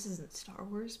too. This isn't Star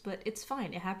Wars, but it's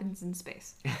fine. It happens in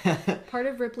space. Part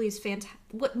of Ripley's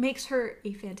what makes her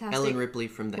a fantastic Ellen Ripley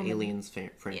from the woman. Aliens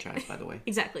franchise, by the way.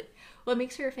 Exactly. What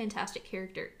makes her a fantastic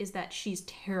character is that she's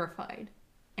terrified,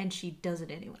 and she does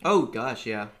it anyway. Oh gosh,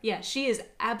 yeah. Yeah, she is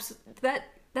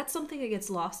that's something that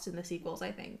gets lost in the sequels,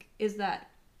 I think, is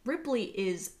that Ripley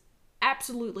is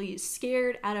absolutely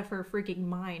scared out of her freaking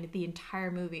mind the entire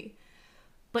movie,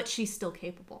 but she's still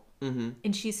capable.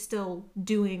 And she's still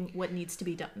doing what needs to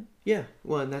be done. Yeah,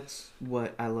 well, and that's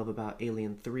what I love about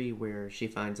Alien 3, where she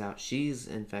finds out she's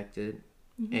infected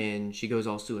and she goes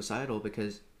all suicidal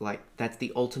because, like, that's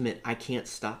the ultimate, I can't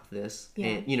stop this.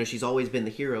 Yeah. And, she's always been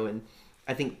the hero, and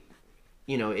I think,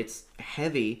 it's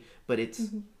heavy, but it's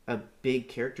a big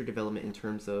character development in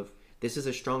terms of, this is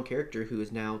a strong character who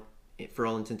is now, for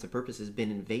all intents and purposes,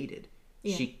 been invaded.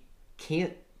 Yeah. She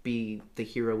can't be the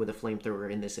hero with a flamethrower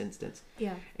in this instance.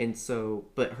 Yeah. And so,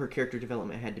 but her character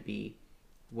development had to be,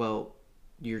 well,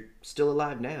 you're still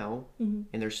alive now, and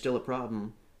there's still a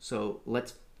problem, so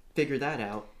let's figure that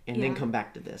out, and then come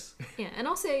back to this. Yeah, and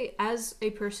I'll say, as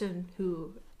a person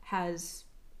who has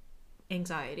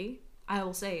anxiety, I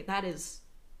will say that is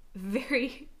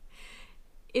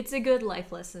it's a good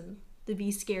life lesson. To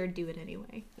be scared, do it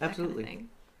anyway. Absolutely. Kind of thing.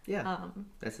 Yeah.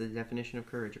 That's the definition of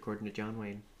courage, according to John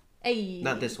Wayne. Hey.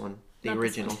 Not this one. The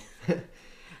original.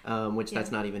 Which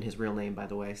that's not even his real name, by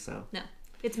the way. So. No.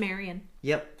 It's Marion.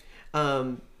 Yep.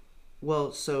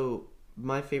 Well, so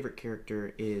my favorite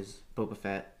character is Boba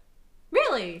Fett.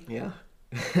 Really? Yeah.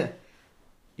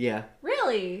 Yeah.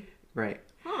 Really? Right.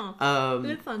 Huh. know.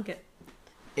 Who'd thunk it?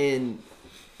 And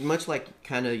much like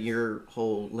kind of your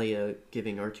whole Leia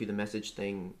giving R2 the message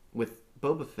thing, with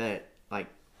Boba Fett, like,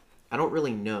 I don't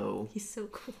really know. He's so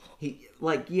cool.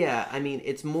 I mean,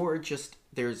 it's more just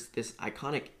there's this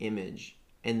iconic image,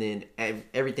 and then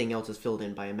everything else is filled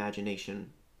in by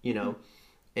imagination, you know?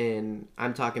 And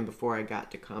I'm talking before I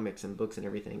got to comics and books and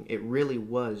everything. It really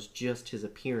was just his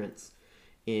appearance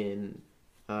in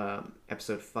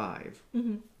episode 5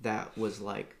 that was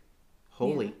like,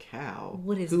 holy cow.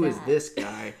 Who is this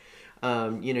guy?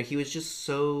 He was just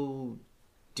so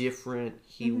different.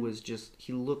 He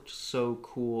looked so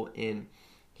cool, and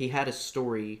he had a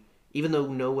story. Even though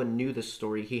no one knew the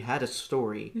story, he had a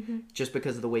story just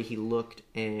because of the way he looked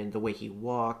and the way he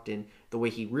walked and the way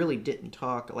he really didn't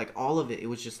talk. Like, all of it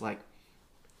was just like...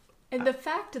 And the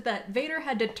fact that Vader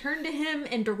had to turn to him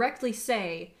and directly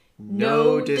say,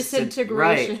 no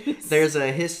disintegrations. Right. There's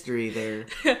a history there.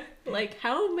 Like,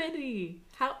 how many?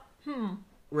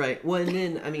 Right. Well, and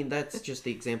then, I mean, that's just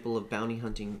the example of bounty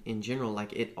hunting in general.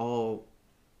 Like, it all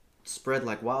spread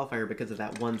like wildfire because of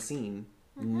that one scene.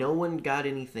 No one got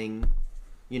anything.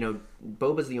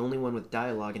 Boba's the only one with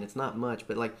dialogue, and it's not much,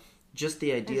 but, like, just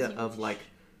the idea of, like,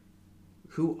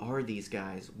 who are these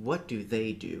guys? What do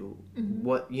they do?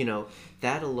 What,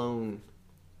 that alone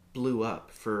blew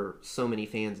up for so many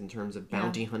fans in terms of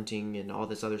bounty hunting and all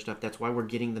this other stuff. That's why we're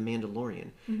getting The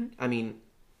Mandalorian. I mean,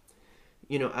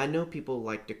 I know people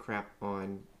like to crap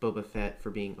on Boba Fett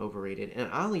for being overrated, and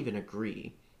I'll even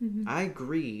agree. I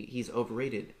agree he's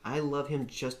overrated. I love him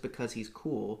just because he's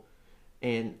cool,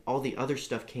 and all the other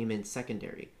stuff came in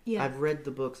secondary. Yeah. I've read the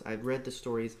books, I've read the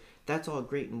stories. That's all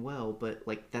great and well, but,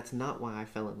 like, that's not why I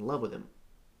fell in love with him.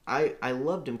 I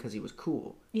loved him because he was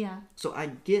cool. Yeah. So I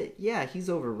get, he's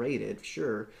overrated,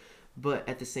 sure, but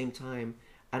at the same time,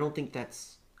 I don't think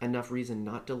that's enough reason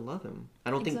not to love him.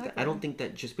 I don't think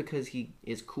that just because he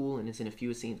is cool and is in a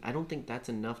few scenes, I don't think that's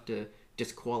enough to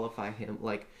disqualify him.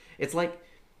 Like, it's like,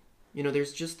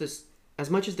 there's just this, as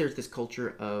much as there's this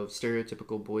culture of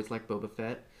stereotypical boys like Boba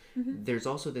Fett, there's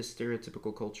also this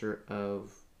stereotypical culture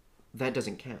of that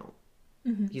doesn't count.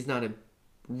 He's not a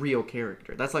real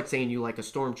character. That's like saying you like a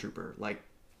stormtrooper. Like,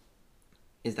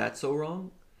 is that so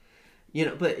wrong?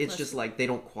 But it's just like they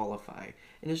don't qualify.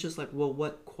 And it's just like, well,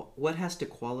 what has to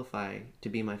qualify to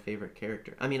be my favorite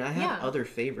character? I mean, I have other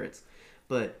favorites,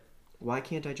 but why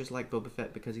can't I just like Boba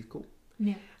Fett because he's cool?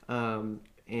 Yeah.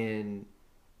 And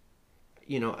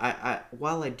I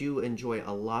while I do enjoy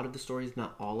a lot of the stories,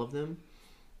 not all of them,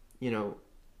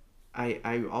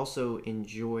 I also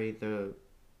enjoy the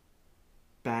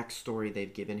backstory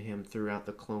they've given him throughout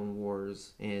the Clone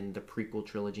Wars and the prequel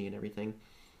trilogy and everything.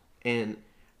 And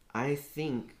I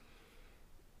think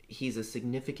he's a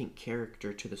significant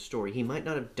character to the story. He might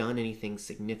not have done anything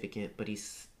significant, but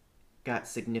he's got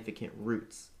significant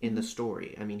roots in the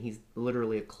story. I mean, he's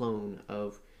literally a clone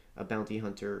of a bounty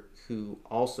hunter who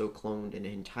also cloned an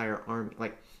entire army.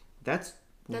 Like, that's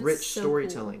rich so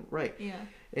storytelling. Cool. Right. Yeah.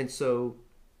 And so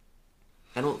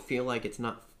I don't feel like it's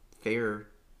not fair.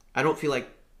 I don't feel like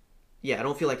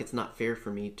it's not fair for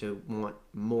me to want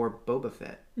more Boba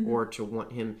Fett or to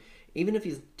want him, even if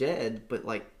he's dead, but,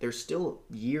 like, there's still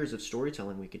years of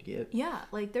storytelling we could get. Yeah,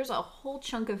 like, there's a whole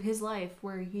chunk of his life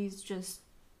where he's just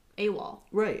AWOL.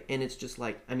 Right, and it's just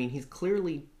like, I mean, he's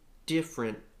clearly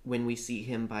different when we see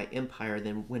him by Empire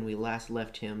than when we last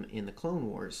left him in the Clone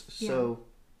Wars. Yeah. So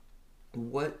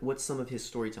what's some of his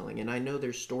storytelling? And I know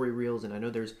there's story reels, and I know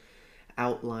there's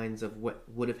outlines of what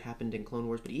would have happened in Clone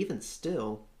Wars, but even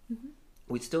still,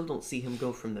 we still don't see him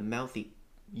go from the mouthy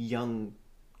young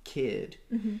kid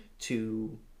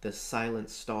to the silent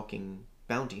stalking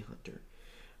bounty hunter.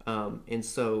 And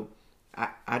so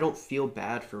I don't feel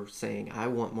bad for saying I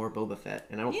want more Boba Fett,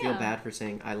 and I don't feel bad for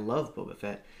saying I love Boba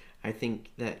Fett. I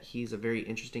think that he's a very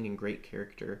interesting and great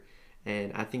character,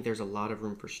 and I think there's a lot of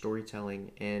room for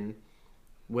storytelling. And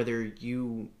whether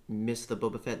you miss the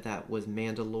Boba Fett that was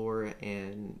Mandalore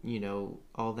and,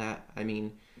 all that, I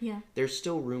mean, there's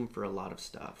still room for a lot of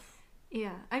stuff.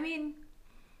 Yeah, I mean,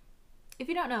 if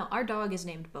you don't know, our dog is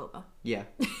named Boba. Yeah.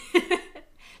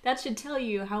 That should tell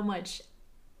you how much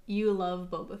you love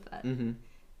Boba Fett.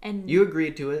 And you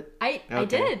agreed to it. I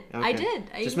did. Okay. I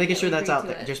did. Just making sure that's out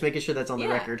there. Just making sure that's on the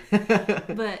record.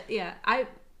 But yeah,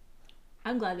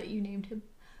 I'm glad that you named him.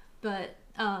 But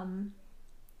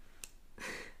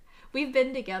we've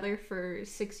been together for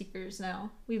 6 years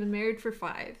now. We've been married for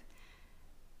 5.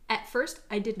 At first,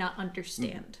 I did not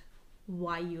understand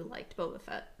why you liked Boba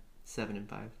Fett. 7 and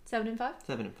 5. 7 and 5?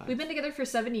 7 and 5. We've been together for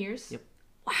 7 years. Yep.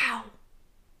 Wow.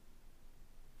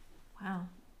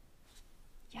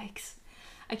 Yikes.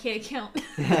 I can't count.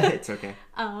 It's okay.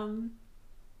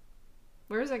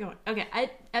 where was I going? Okay,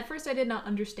 at first I did not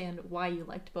understand why you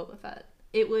liked Boba Fett.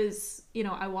 It was,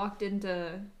 I walked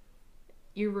into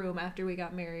your room after we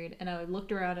got married, and I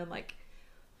looked around and like,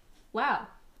 wow,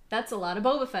 that's a lot of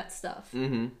Boba Fett stuff.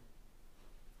 Mm-hmm.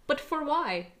 But for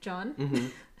why, John? Mm-hmm.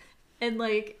 And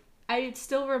like, I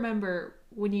still remember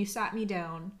when you sat me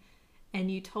down and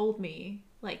you told me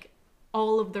like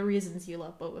all of the reasons you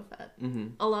love Boba Fett. Mm-hmm.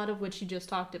 A lot of which you just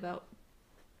talked about.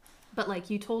 But like,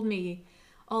 you told me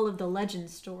all of the legend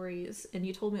stories, and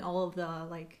you told me all of the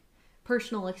like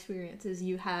personal experiences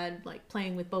you had like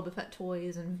playing with Boba Fett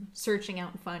toys and searching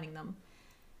out and finding them.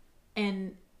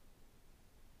 And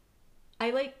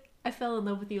I fell in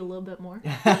love with you a little bit more.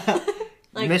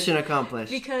 Like, mission accomplished.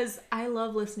 Because I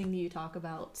love listening to you talk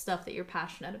about stuff that you're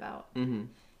passionate about. Mm-hmm.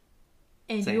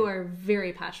 And Same. you are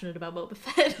very passionate about Boba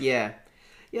Fett. Yeah.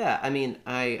 I mean,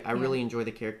 I really enjoy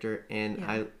the character,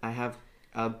 and I have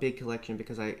a big collection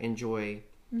because I enjoy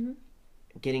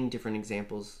getting different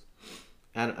examples.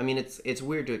 I mean, it's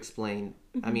weird to explain.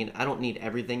 Mm-hmm. I mean, I don't need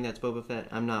everything that's Boba Fett.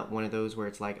 I'm not one of those where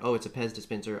it's like, oh, it's a Pez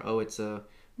dispenser. Oh, it's a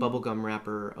bubblegum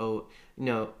wrapper. Oh,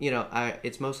 no.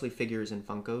 It's mostly figures and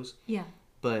Funkos. Yeah.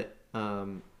 But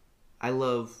I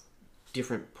love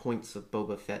different points of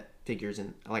Boba Fett figures.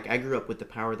 And like, I grew up with the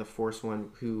Power of the Force one,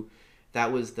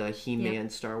 that was the He-Man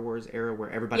Star Wars era where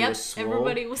everybody was swole.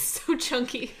 Everybody was so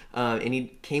chunky. And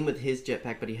he came with his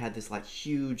jetpack, but he had this like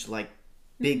huge, like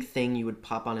big thing you would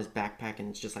pop on his backpack, and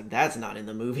it's just like, that's not in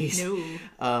the movies.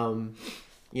 No.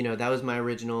 That was my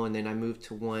original, and then I moved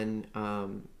to one.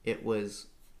 It was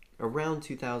around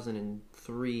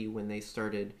 2003 when they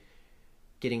started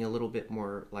getting a little bit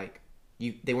more like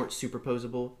they weren't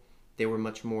superposable. They were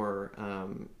much more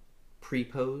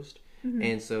pre-posed. Mm-hmm.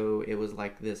 And so it was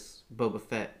like this Boba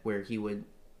Fett where you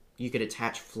could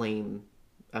attach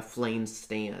a flame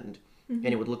stand, and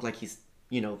it would look like he's,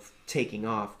 taking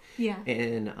off. Yeah.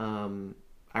 And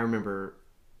I remember,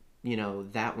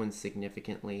 that one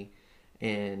significantly.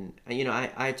 And,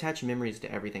 I attach memories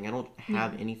to everything. I don't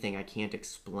have anything I can't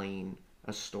explain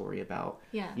a story about.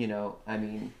 Yeah. I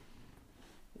mean,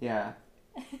 yeah.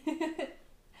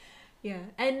 Yeah.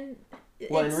 And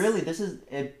and really,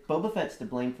 Boba Fett's to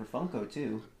blame for Funko,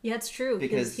 too. Yeah, it's true,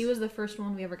 because he was the first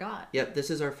one we ever got. Yep, this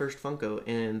is our first Funko,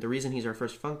 and the reason he's our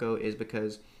first Funko is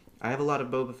because I have a lot of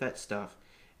Boba Fett stuff,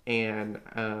 and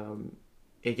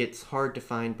it gets hard to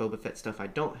find Boba Fett stuff I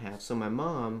don't have, so my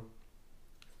mom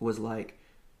was like,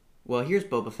 well, here's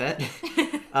Boba Fett.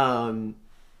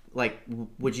 Like,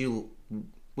 would you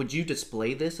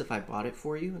display this if I bought it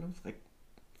for you? And I was like,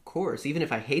 course, even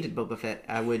if I hated Boba Fett,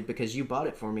 I would, because you bought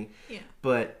it for me. Yeah.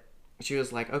 But she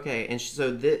was like, okay, and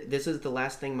so this is the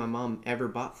last thing my mom ever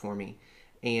bought for me,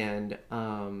 and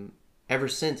ever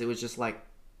since it was just like,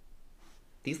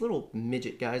 these little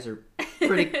midget guys are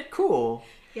pretty cool.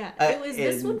 Yeah, it was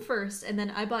this one first, and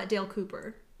then I bought Dale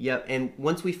Cooper. Yep, and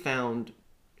once we found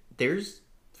there's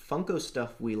Funko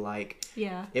stuff we like,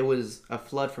 it was a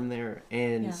flood from there,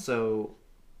 and so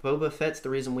Boba Fett's the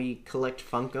reason we collect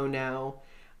Funko now.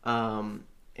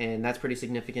 And that's pretty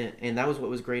significant. And that was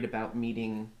what was great about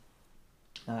meeting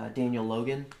Daniel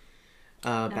Logan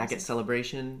back at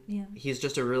Celebration. Yeah. He's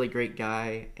just a really great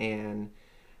guy, and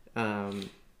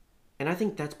I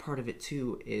think that's part of it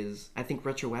too. Is I think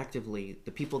retroactively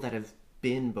the people that have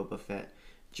been Boba Fett,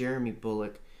 Jeremy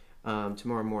Bulloch,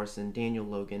 Tamara Morrison, Daniel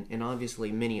Logan, and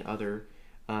obviously many other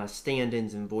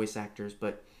stand-ins and voice actors,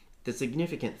 but the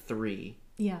significant three,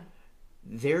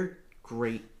 they're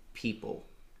great people.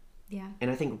 Yeah.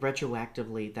 And I think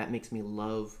retroactively that makes me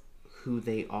love who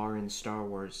they are in Star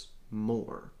Wars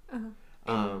more.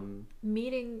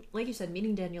 Meeting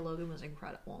Daniel Logan was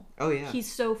incredible. Oh yeah.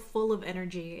 He's so full of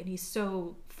energy, and he's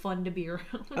so fun to be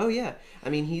around. Oh yeah. I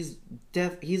mean, he's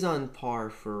on par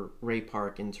for Ray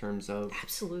Park in terms of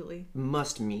absolutely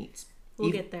must meets.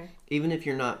 We'll get there. Even if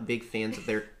you're not big fans of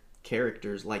their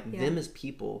characters, like them as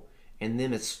people and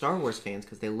them as Star Wars fans,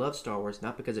 because they love Star Wars,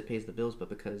 not because it pays the bills, but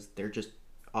because they're just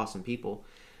awesome people.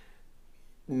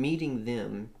 Meeting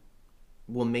them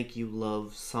will make you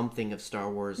love something of Star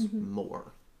Wars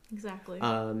more. Exactly.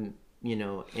 And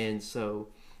so,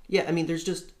 yeah, I mean, there's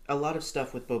just a lot of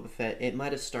stuff with Boba Fett. It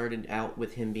might have started out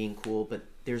with him being cool, but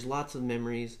there's lots of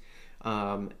memories.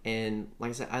 And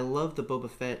like I said, I love the Boba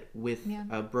Fett with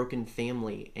a broken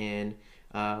family and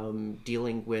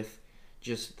dealing with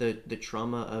just the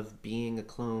trauma of being a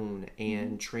clone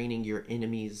and training your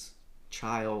enemy's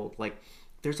child. Like,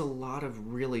 there's a lot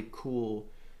of really cool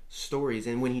stories.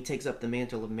 And when he takes up the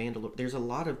mantle of Mandalore, there's a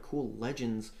lot of cool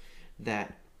legends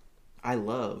that I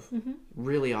love.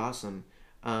 Really awesome.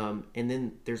 And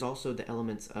then there's also the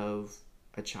elements of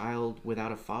a child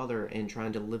without a father and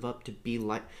trying to live up to be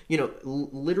like, you know,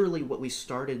 literally what we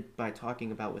started by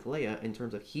talking about with Leia in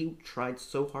terms of he tried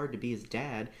so hard to be his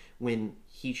dad when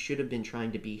he should have been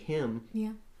trying to be him.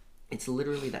 Yeah. It's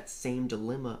literally that same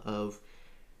dilemma of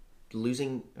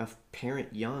losing a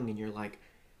parent young and you're like,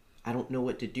 I don't know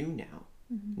what to do now.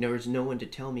 There's no one to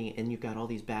tell me, and you've got all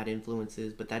these bad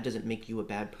influences, but that doesn't make you a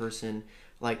bad person.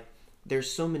 Like,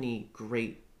 there's so many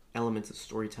great elements of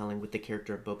storytelling with the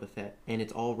character of Boba Fett, and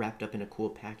it's all wrapped up in a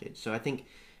cool package. So I think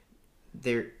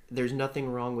there's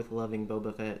nothing wrong with loving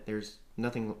Boba Fett. There's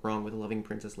nothing wrong with loving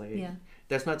Princess Leia. Yeah.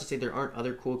 That's not to say there aren't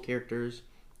other cool characters,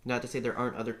 not to say there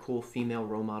aren't other cool female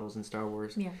role models in Star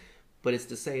Wars. Yeah. But it's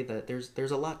to say that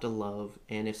there's a lot to love,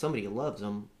 and if somebody loves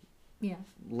them, Yeah.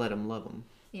 let them love them.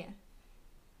 Yeah.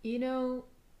 You know,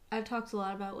 I've talked a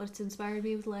lot about what's inspired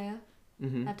me with Leia.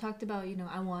 Mm-hmm. I've talked about, you know,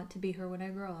 I want to be her when I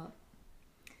grow up.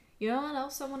 You know what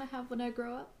else I want to have when I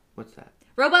grow up? What's that?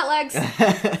 Robot legs!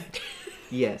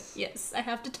 Yes. Yes, I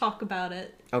have to talk about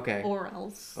it. Okay. Or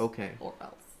else. Okay. Or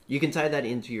else. You can tie that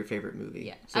into your favorite movie.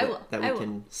 Yeah, so I will. That I we will.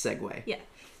 can segue. Yeah.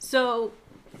 So,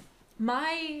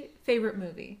 my favorite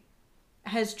movie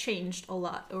has changed a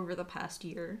lot over the past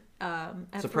year.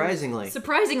 Surprisingly.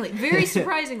 Surprisingly. Very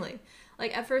surprisingly.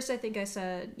 Like, at first I think I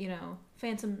said, you know,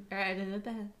 I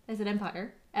said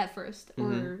Empire at first.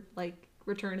 Or, like,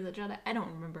 Return of the Jedi. I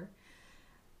don't remember.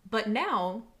 But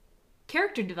now,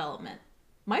 character development.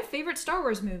 My favorite Star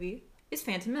Wars movie is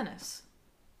Phantom Menace.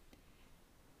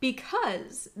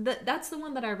 Because that's the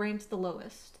one that I ranked the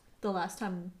lowest the last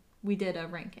time we did a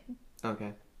ranking.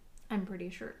 Okay. I'm pretty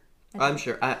sure. I'm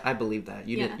sure. I believe that.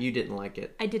 Yeah. You didn't like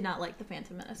it. I did not like the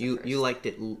Phantom Menace. You liked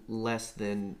it less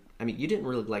than... I mean, you didn't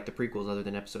really like the prequels other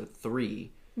than episode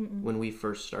 3 when we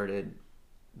first started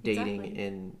dating Exactly.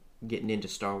 and getting into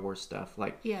Star Wars stuff.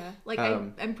 Like, Yeah, like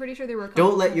I'm pretty sure there were.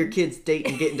 don't let your kids date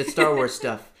and get into Star Wars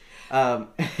stuff.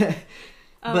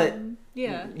 But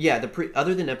yeah,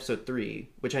 other than episode 3,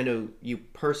 which I know you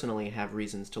personally have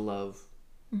reasons to love,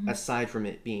 aside from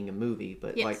it being a movie,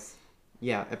 but yes. like,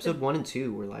 yeah, episode 1 and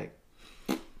 2 were like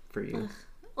for you.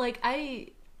 Like I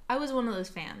was one of those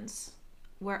fans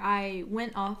where I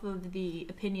went off of the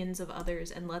opinions of others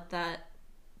and let that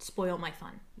spoil my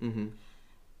fun. Mm-hmm.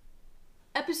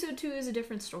 Episode 2 is a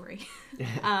different story.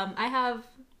 I have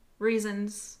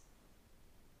reasons,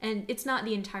 and it's not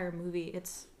the entire movie,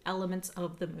 it's elements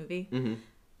of the movie. Mm-hmm.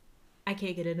 I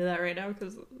can't get into that right now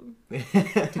because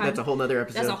That's a whole nother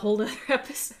episode. that's a whole other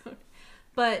episode.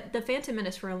 But The Phantom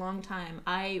Menace, for a long time,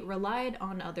 I relied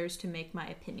on others to make my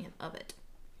opinion of it.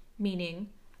 Meaning,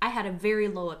 I had a very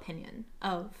low opinion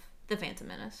of The Phantom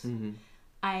Menace. Mm-hmm.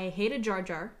 I hated Jar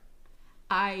Jar.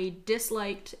 I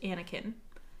disliked Anakin.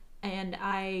 And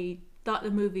I thought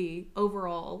the movie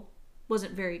overall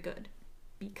wasn't very good.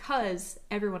 Because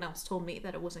everyone else told me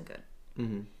that it wasn't good.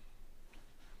 Mm-hmm.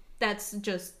 That's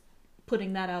just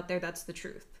putting that out there, that's the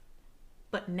truth.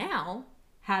 But now,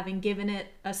 having given it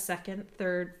a second,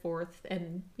 third, fourth,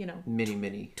 and, you know,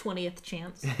 Mini. 20th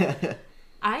chance,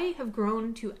 I have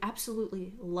grown to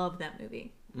absolutely love that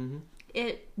movie. Mm-hmm.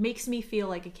 It makes me feel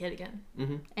like a kid again.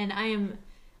 Mm-hmm. And I am,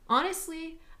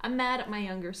 honestly, I'm mad at my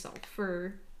younger self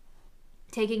for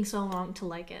taking so long to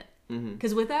like it.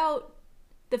 Because without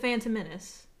The Phantom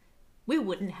Menace, we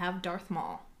wouldn't have Darth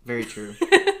Maul. Very true.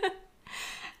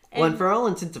 Well, and for all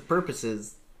intents and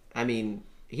purposes, I mean,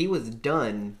 he was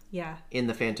done Yeah. in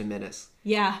The Phantom Menace.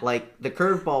 Yeah. Like, the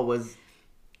curveball was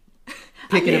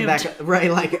picking him back up.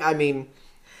 Right, like, I mean...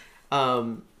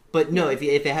 but no, if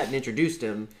they hadn't introduced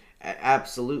him,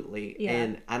 absolutely. Yeah.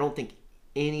 And I don't think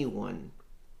anyone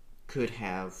could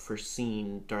have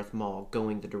foreseen Darth Maul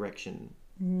going the direction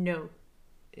No.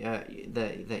 that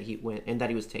he went and that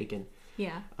he was taken.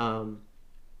 Yeah.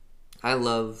 I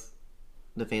love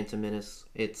The Phantom Menace.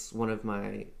 It's one of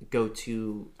my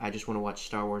go-to, I just want to watch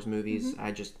Star Wars movies.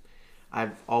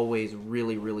 I've always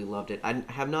really, really loved it. I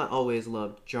have not always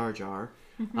loved Jar Jar.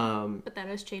 But that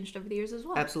has changed over the years as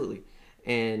well. Absolutely.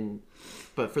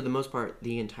 But for the most part,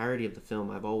 the entirety of the film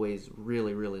I've always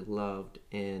really, really loved.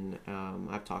 And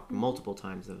I've talked multiple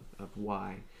times of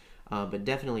why. But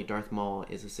definitely Darth Maul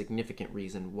is a significant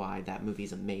reason why that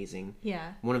movie's amazing.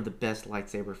 Yeah. One of the best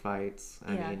lightsaber fights.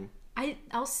 I mean...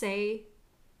 I'll say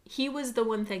he was the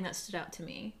one thing that stood out to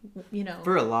me, you know.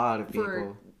 For a lot of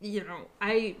people.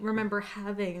 I remember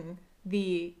having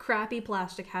the crappy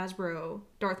plastic Hasbro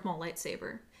Darth Maul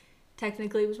lightsaber.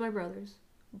 Technically it was my brother's,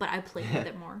 but I played with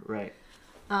it more. Right.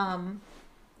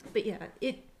 But yeah,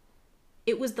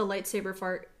 it was the lightsaber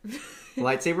fart.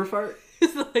 Lightsaber fart?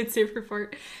 The lightsaber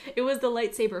fart. It was the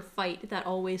lightsaber fight that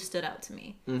always stood out to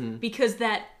me. Because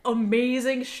that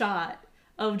amazing shot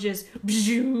of just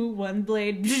one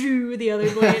blade, the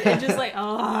other blade, and just like,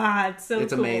 it's so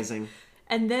it's cool. amazing.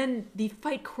 And then the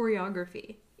fight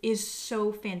choreography is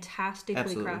so fantastically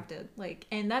Absolutely. crafted. Like,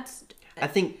 and that's I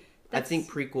think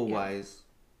prequel wise,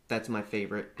 that's my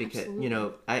favorite because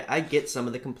Absolutely. I get some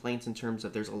of the complaints in terms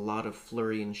of there's a lot of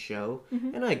flurry and show,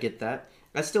 and I get that.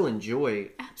 I still enjoy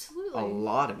absolutely a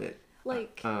lot of it.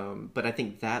 like But I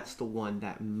think that's the one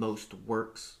that most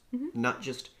works, Mm-hmm. not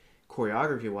just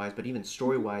choreography wise, but even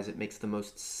story wise. It makes the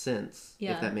most sense.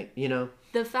 Yeah. If that makes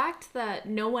the fact that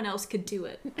no one else could do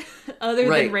it other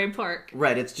Right. than Ray Park.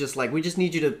 right. It's just like we just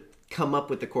need you to come up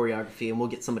with the choreography, and we'll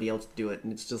get somebody else to do it.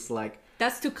 And it's just like.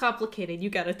 That's too complicated.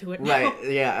 You gotta do it now. Right,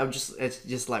 yeah, it's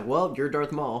just like, well, you're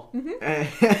Darth Maul.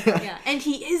 Yeah, and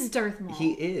he is Darth Maul.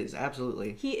 He is,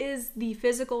 absolutely. He is the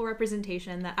physical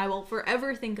representation that I will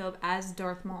forever think of as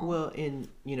Darth Maul. Well, and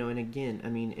again, I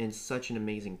mean, and such an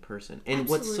amazing person. And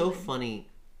what's so Absolutely. funny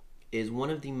is one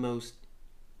of the most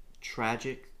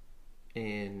tragic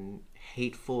and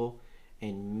hateful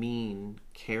and mean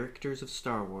characters of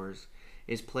Star Wars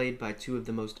is played by two of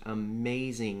the most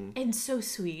amazing, And so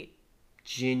sweet.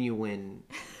 genuine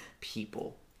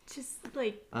people. Just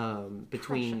like,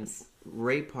 Between Precious.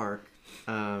 Ray Park,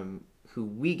 who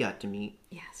we got to meet,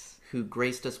 yes. who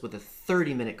graced us with a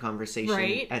 30-minute conversation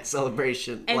Right? at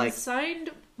Celebration. And like,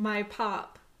 signed my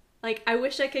pop. Like, I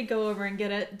wish I could go over and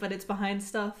get it, but it's behind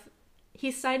stuff.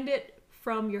 He signed it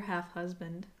from your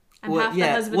half-husband. I'm half the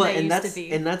husband I used to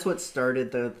be. and that's what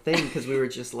started the thing, because we were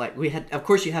just like, we had, of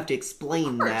course you have to explain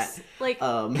Of course. that. Like,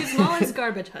 because Mullen's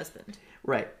garbage husband.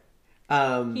 Right.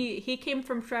 He came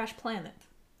from Trash Planet.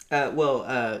 Sam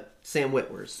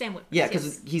Witwer's. Sam Witwer's, Yeah,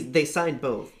 because they signed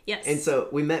both. Yes. And so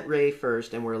we met Ray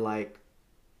first, and we're like,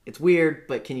 it's weird,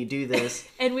 but can you do this?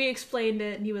 And we explained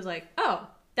it, and he was like, oh,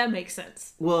 that makes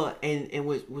sense. Well, and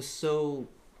was so,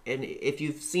 and if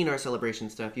you've seen our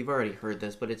Celebration stuff, you've already heard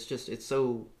this, but it's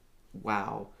so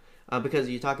wow. Because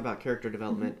you talk about character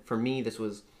development. For me, this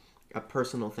was a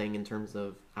personal thing in terms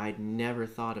of I'd never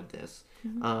thought of this.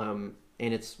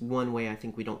 And it's one way I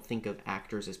think we don't think of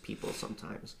actors as people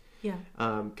sometimes. Yeah.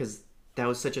 Because that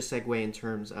was such a segue in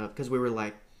terms of, because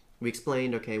we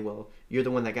explained, okay, well, you're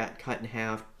the one that got cut in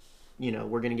half.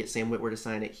 We're going to get Sam Witwer to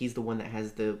sign it. He's the one that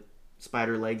has the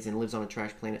spider legs and lives on a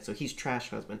trash planet, so he's Trash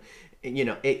Husband.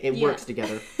 It works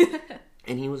together.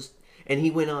 And he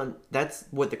went on, that's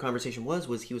what the conversation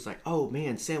was he was like, oh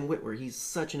man, Sam Witwer, he's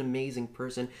such an amazing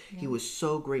person. Yeah. He was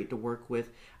so great to work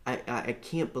with. I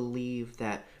can't believe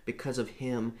that because of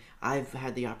him, I've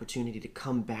had the opportunity to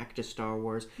come back to Star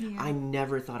Wars. Yeah. I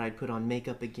never thought I'd put on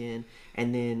makeup again.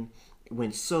 And then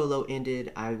when Solo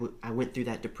ended, I went through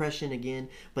that depression again.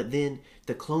 But then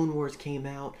the Clone Wars came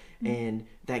out, and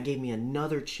that gave me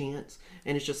another chance.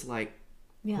 And it's just like,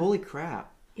 holy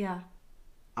crap. Yeah.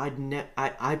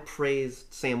 I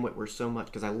praised Sam Witwer so much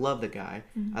because I love the guy.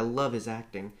 I love his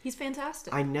acting. He's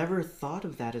fantastic. I never thought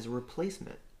of that as a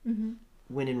replacement.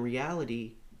 When in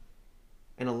reality,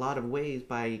 in a lot of ways,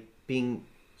 by being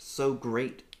so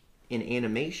great in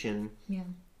animation,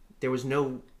 there was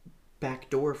no back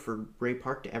door for Ray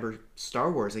Park to ever Star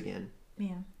Wars again.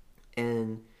 Yeah.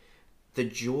 And the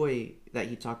joy that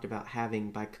he talked about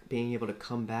having by being able to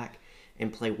come back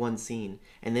and play one scene,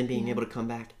 and then being able to come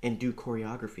back and do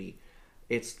choreography.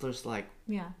 It's just like,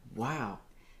 wow.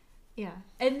 Yeah.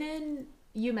 And then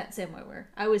you met Sam Witwer.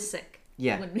 I was sick.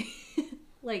 Yeah.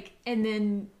 And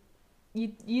then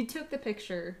you took the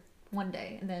picture one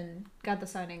day, and then got the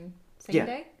signing same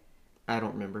day? I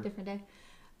don't remember. Different day.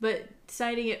 But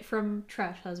signing it from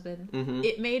Trash Husband,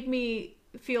 it made me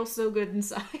feel so good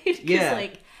inside. Because,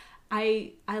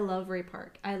 I love Ray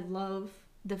Park. I love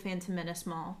the Phantom Menace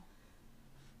Mall.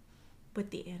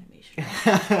 But the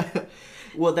animation.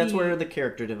 Well, that's where the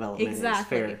character development is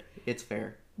fair. It's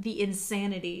fair. The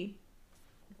insanity,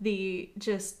 the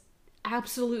just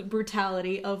absolute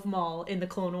brutality of Maul in the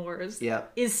Clone Wars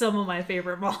is some of my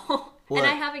favorite Maul. Well, and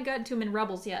I haven't gotten to him in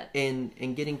Rebels yet. And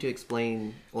getting to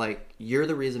explain, you're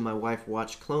the reason my wife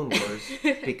watched Clone Wars,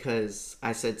 because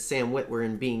I said Sam Witwer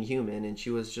and Being Human, and she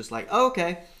was just like, oh,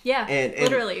 okay. Yeah, and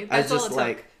literally. That's I was just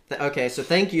like, okay, so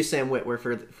thank you, Sam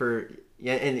Witwer, for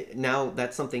yeah, and now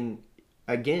that's something,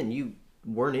 again, you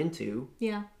weren't into.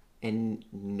 Yeah. And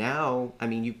now, I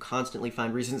mean, you constantly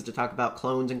find reasons to talk about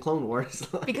clones and Clone Wars.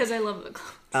 Because I love the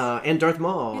clones. And Darth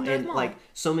Maul. And Maul.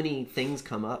 So many things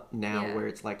come up now where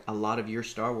it's like a lot of your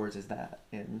Star Wars is that.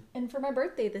 And for my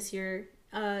birthday this year,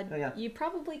 you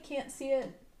probably can't see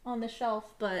it on the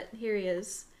shelf, but here he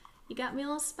is. You got me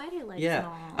all spider legs.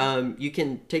 Yeah. You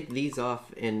can take these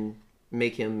off and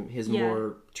make him his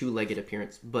more two-legged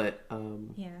appearance, but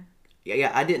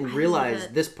I didn't realize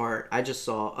this part. I just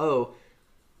saw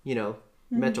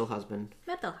mental husband.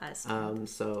 Mental husband.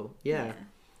 So yeah.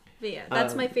 But yeah,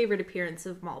 that's my favorite appearance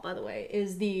of Maul, by the way,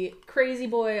 is the crazy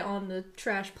boy on the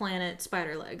trash planet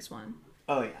Spider Legs one.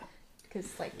 Oh yeah.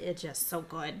 Because like it's just so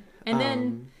good. And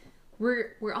then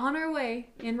we're on our way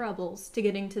in Rebels to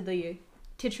getting to the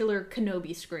titular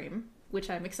Kenobi scream,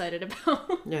 which I'm excited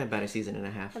about. Yeah, about a season and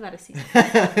a half. About a season.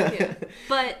 Yeah.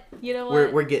 But you know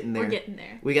what? We're getting there. We're getting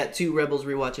there. We got 2 Rebels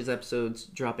Rewatches episodes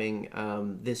dropping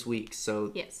this week,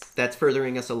 so yes, that's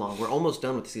furthering us along. We're almost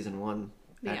done with season 1,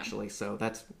 actually, so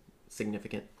that's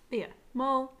significant. Yeah.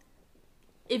 Maul,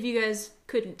 if you guys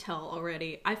couldn't tell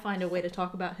already, I find a way to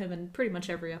talk about him in pretty much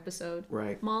every episode.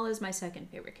 Right. Maul is my second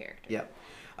favorite character. Yep.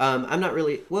 I'm not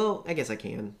really... Well, I guess I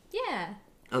can. Yeah.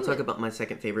 I'll talk about my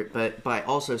second favorite, but by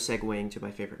also segueing to my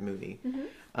favorite movie.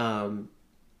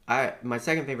 My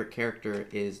second favorite character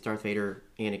is Darth Vader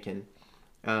Anakin,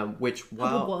 which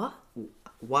while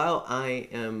I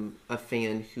am a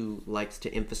fan who likes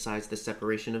to emphasize the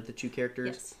separation of the 2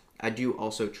 characters, yes, I do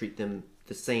also treat them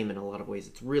the same in a lot of ways.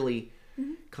 It's really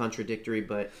contradictory,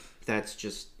 but that's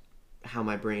just how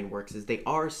my brain works. Is they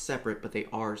are separate, but they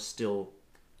are still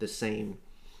the same.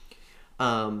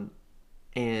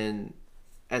 And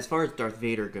as far as Darth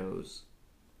Vader goes,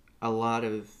 a lot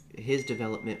of his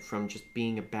development from just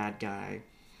being a bad guy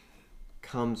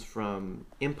comes from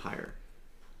Empire.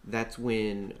 That's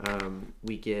when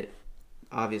we get,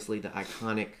 obviously, the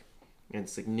iconic and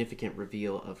significant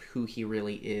reveal of who he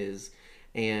really is,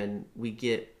 and we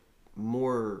get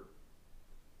more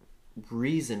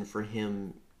reason for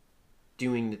him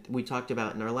doing we talked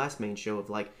about in our last main show of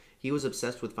like he was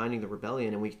obsessed with finding the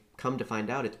rebellion, and we come to find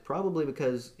out it's probably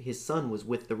because his son was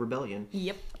with the rebellion.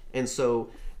 Yep. And so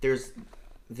there's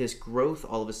this growth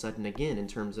all of a sudden again in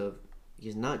terms of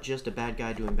he's not just a bad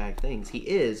guy doing bad things. He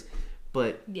is,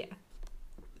 but yeah,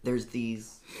 there's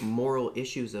these moral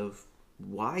issues of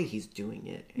why he's doing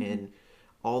it and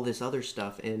all this other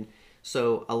stuff. And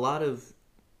so a lot of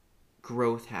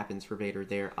growth happens for Vader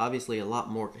there. Obviously, a lot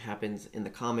more happens in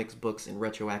the comics, books, and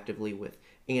retroactively with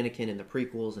Anakin and the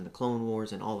prequels and the Clone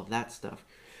Wars and all of that stuff.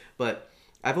 But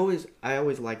I always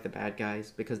like the bad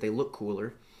guys because they look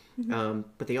cooler,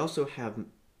 but they also have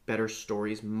better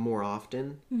stories more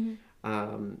often.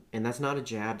 And that's not a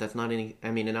jab. That's not any.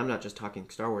 I mean, and I'm not just talking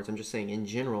Star Wars. I'm just saying in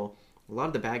general, a lot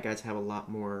of the bad guys have a lot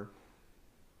more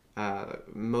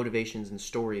motivations and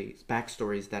stories,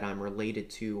 backstories that I'm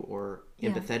related to or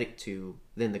empathetic to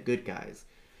than the good guys.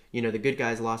 You know, the good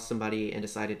guys lost somebody and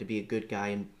decided to be a good guy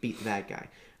and beat the bad guy.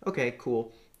 Okay,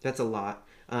 cool. That's a lot.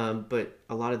 But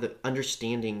a lot of the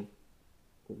understanding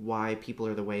why people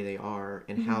are the way they are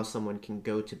and how someone can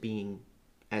go to being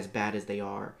as bad as they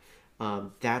are,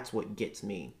 that's what gets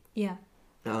me. Yeah.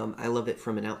 I love it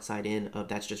from an outside in of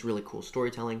that's just really cool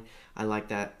storytelling. I like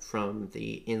that from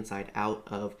the inside out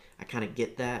of I kind of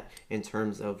get that in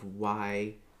terms of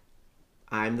why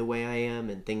I'm the way I am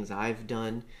and things I've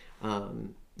done.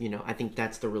 You know, I think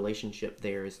that's the relationship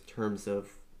there is in terms of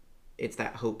it's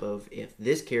that hope of if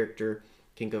this character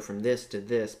can go from this to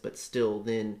this but still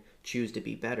then choose to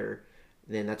be better,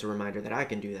 then that's a reminder that I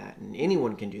can do that and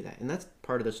anyone can do that. And that's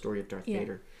part of the story of Darth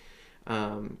Vader.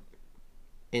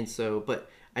 And so, but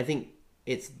I think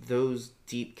it's those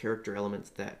deep character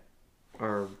elements that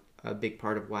are a big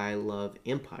part of why I love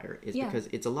Empire is because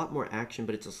it's a lot more action,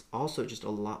 but it's also just a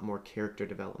lot more character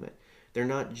development. They're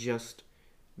not just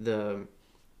the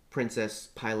princess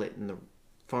pilot and the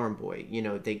farm boy. You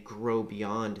know, they grow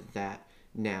beyond that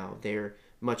now. They're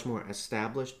much more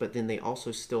established, but then they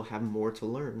also still have more to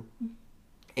learn.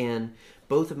 And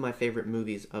both of my favorite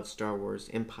movies of Star Wars,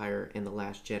 Empire and The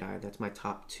Last Jedi, that's my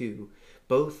top 2,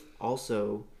 both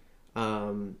also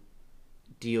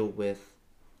deal with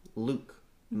Luke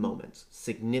moments,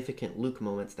 significant Luke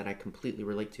moments that I completely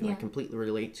relate to. I completely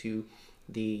relate to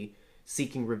the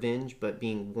seeking revenge but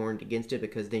being warned against it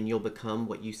because then you'll become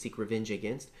what you seek revenge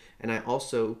against. And I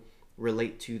also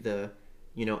relate to the,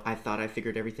 you know, I thought I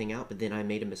figured everything out, but then I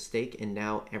made a mistake and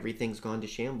now everything's gone to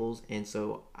shambles. And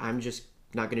so I'm just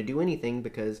not going to do anything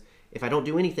because if I don't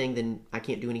do anything, then I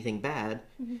can't do anything bad,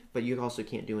 but you also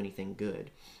can't do anything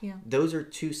good. Yeah. Those are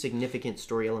 2 significant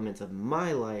story elements of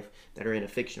my life that are in a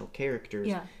fictional characters.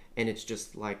 Yeah. And it's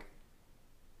just like,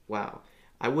 wow.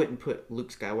 I wouldn't put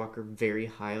Luke Skywalker very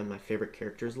high on my favorite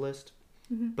characters list,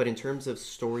 but in terms of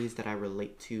stories that I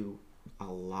relate to a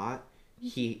lot,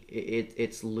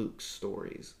 it's Luke's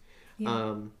stories.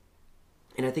 Yeah.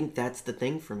 And I think that's the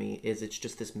thing for me is it's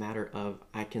just this matter of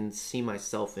I can see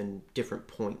myself in different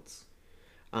points,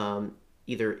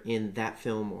 either in that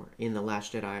film or in The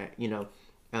Last Jedi, you know,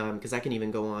 because I can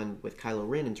even go on with Kylo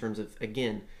Ren in terms of,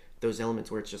 again, those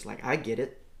elements where it's just like, I get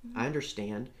it, I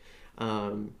understand.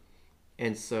 And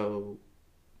so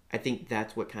I think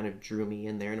that's what kind of drew me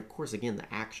in there. And of course, again,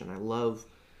 the action. I love,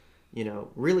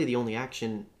 really the only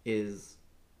action is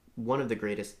one of the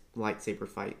greatest lightsaber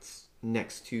fights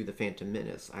next to the Phantom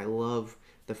Menace. I love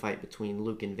the fight between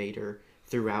Luke and Vader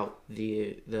throughout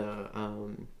the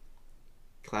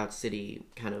Cloud City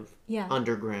kind of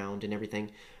underground and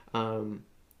everything.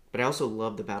 But I also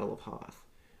love the Battle of Hoth.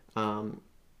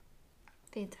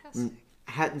 Fantastic.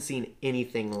 I hadn't seen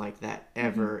anything like that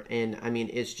ever. And I mean,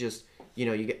 it's just,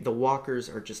 you get the walkers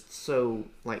are just so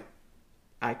like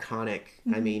iconic.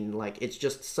 I mean, like it's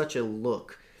just such a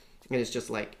look. And it's just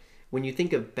like when you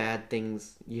think of bad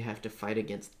things you have to fight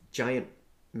against, giant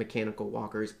mechanical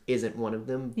walkers isn't one of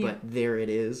them, but there it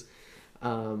is.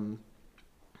 And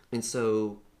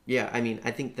so, yeah, I mean,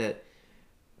 I think that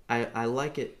I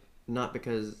like it not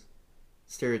because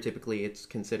stereotypically it's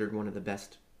considered one of the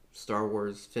best Star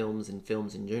Wars films and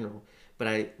films in general, but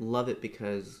I love it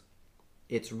because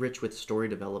it's rich with story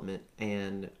development,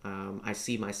 and I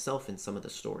see myself in some of the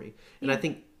story. And I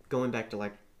think going back to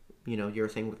like, your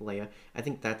thing with Leia, I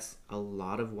think that's a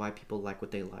lot of why people like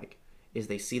what they like, is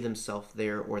they see themselves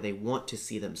there or they want to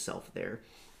see themselves there.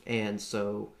 And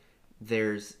so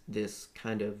there's this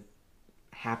kind of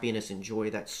happiness and joy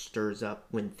that stirs up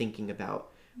when thinking about,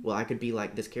 well, I could be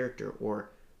like this character, or,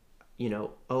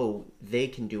 oh, they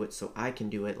can do it, so I can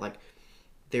do it. Like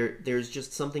there's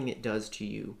just something it does to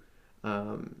you.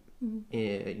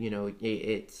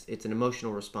 It's an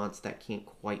emotional response that can't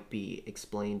quite be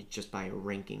explained just by a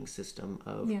ranking system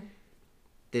of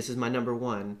this is my number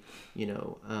one,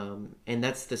 and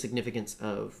that's the significance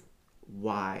of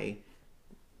why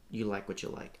you like what you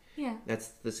like. Yeah. That's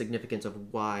the significance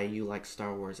of why you like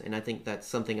Star Wars. And I think that's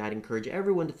something I'd encourage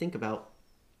everyone to think about.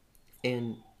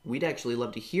 And we'd actually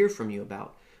love to hear from you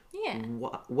about. Yeah.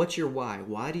 What's your why?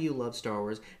 Why do you love Star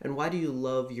Wars? And why do you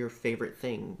love your favorite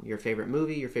thing? Your favorite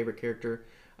movie, your favorite character?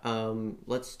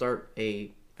 Let's start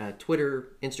a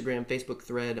Twitter, Instagram, Facebook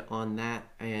thread on that.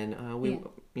 And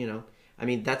I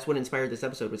mean, that's what inspired this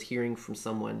episode, was hearing from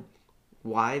someone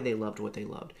why they loved what they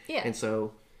loved. Yeah. And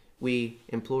so we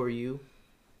implore you,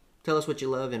 tell us what you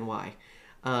love and why.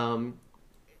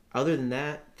 Other than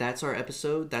that, that's our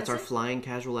episode. That's our flying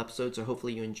casual episode. So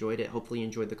hopefully you enjoyed it. Hopefully you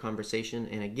enjoyed the conversation.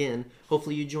 And again,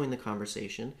 hopefully you join the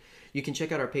conversation. You can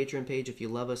check out our Patreon page if you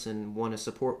love us and want to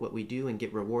support what we do and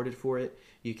get rewarded for it.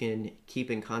 You can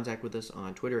keep in contact with us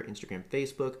on Twitter, Instagram,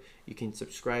 Facebook. You can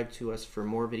subscribe to us for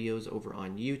more videos over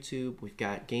on YouTube. We've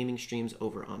got gaming streams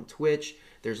over on Twitch.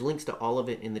 There's links to all of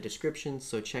it in the description,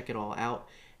 so check it all out.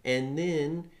 And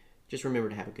then just remember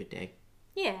to have a good day.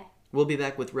 Yeah. We'll be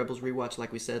back with Rebels Rewatch,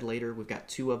 like we said, later. We've got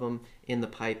 2 of them in the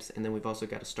pipes, and then we've also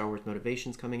got a Star Wars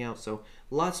Motivations coming out. So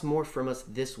lots more from us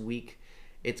this week.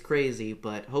 It's crazy,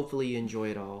 but hopefully you enjoy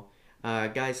it all.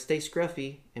 Guys, stay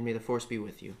scruffy, and may the Force be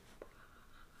with you.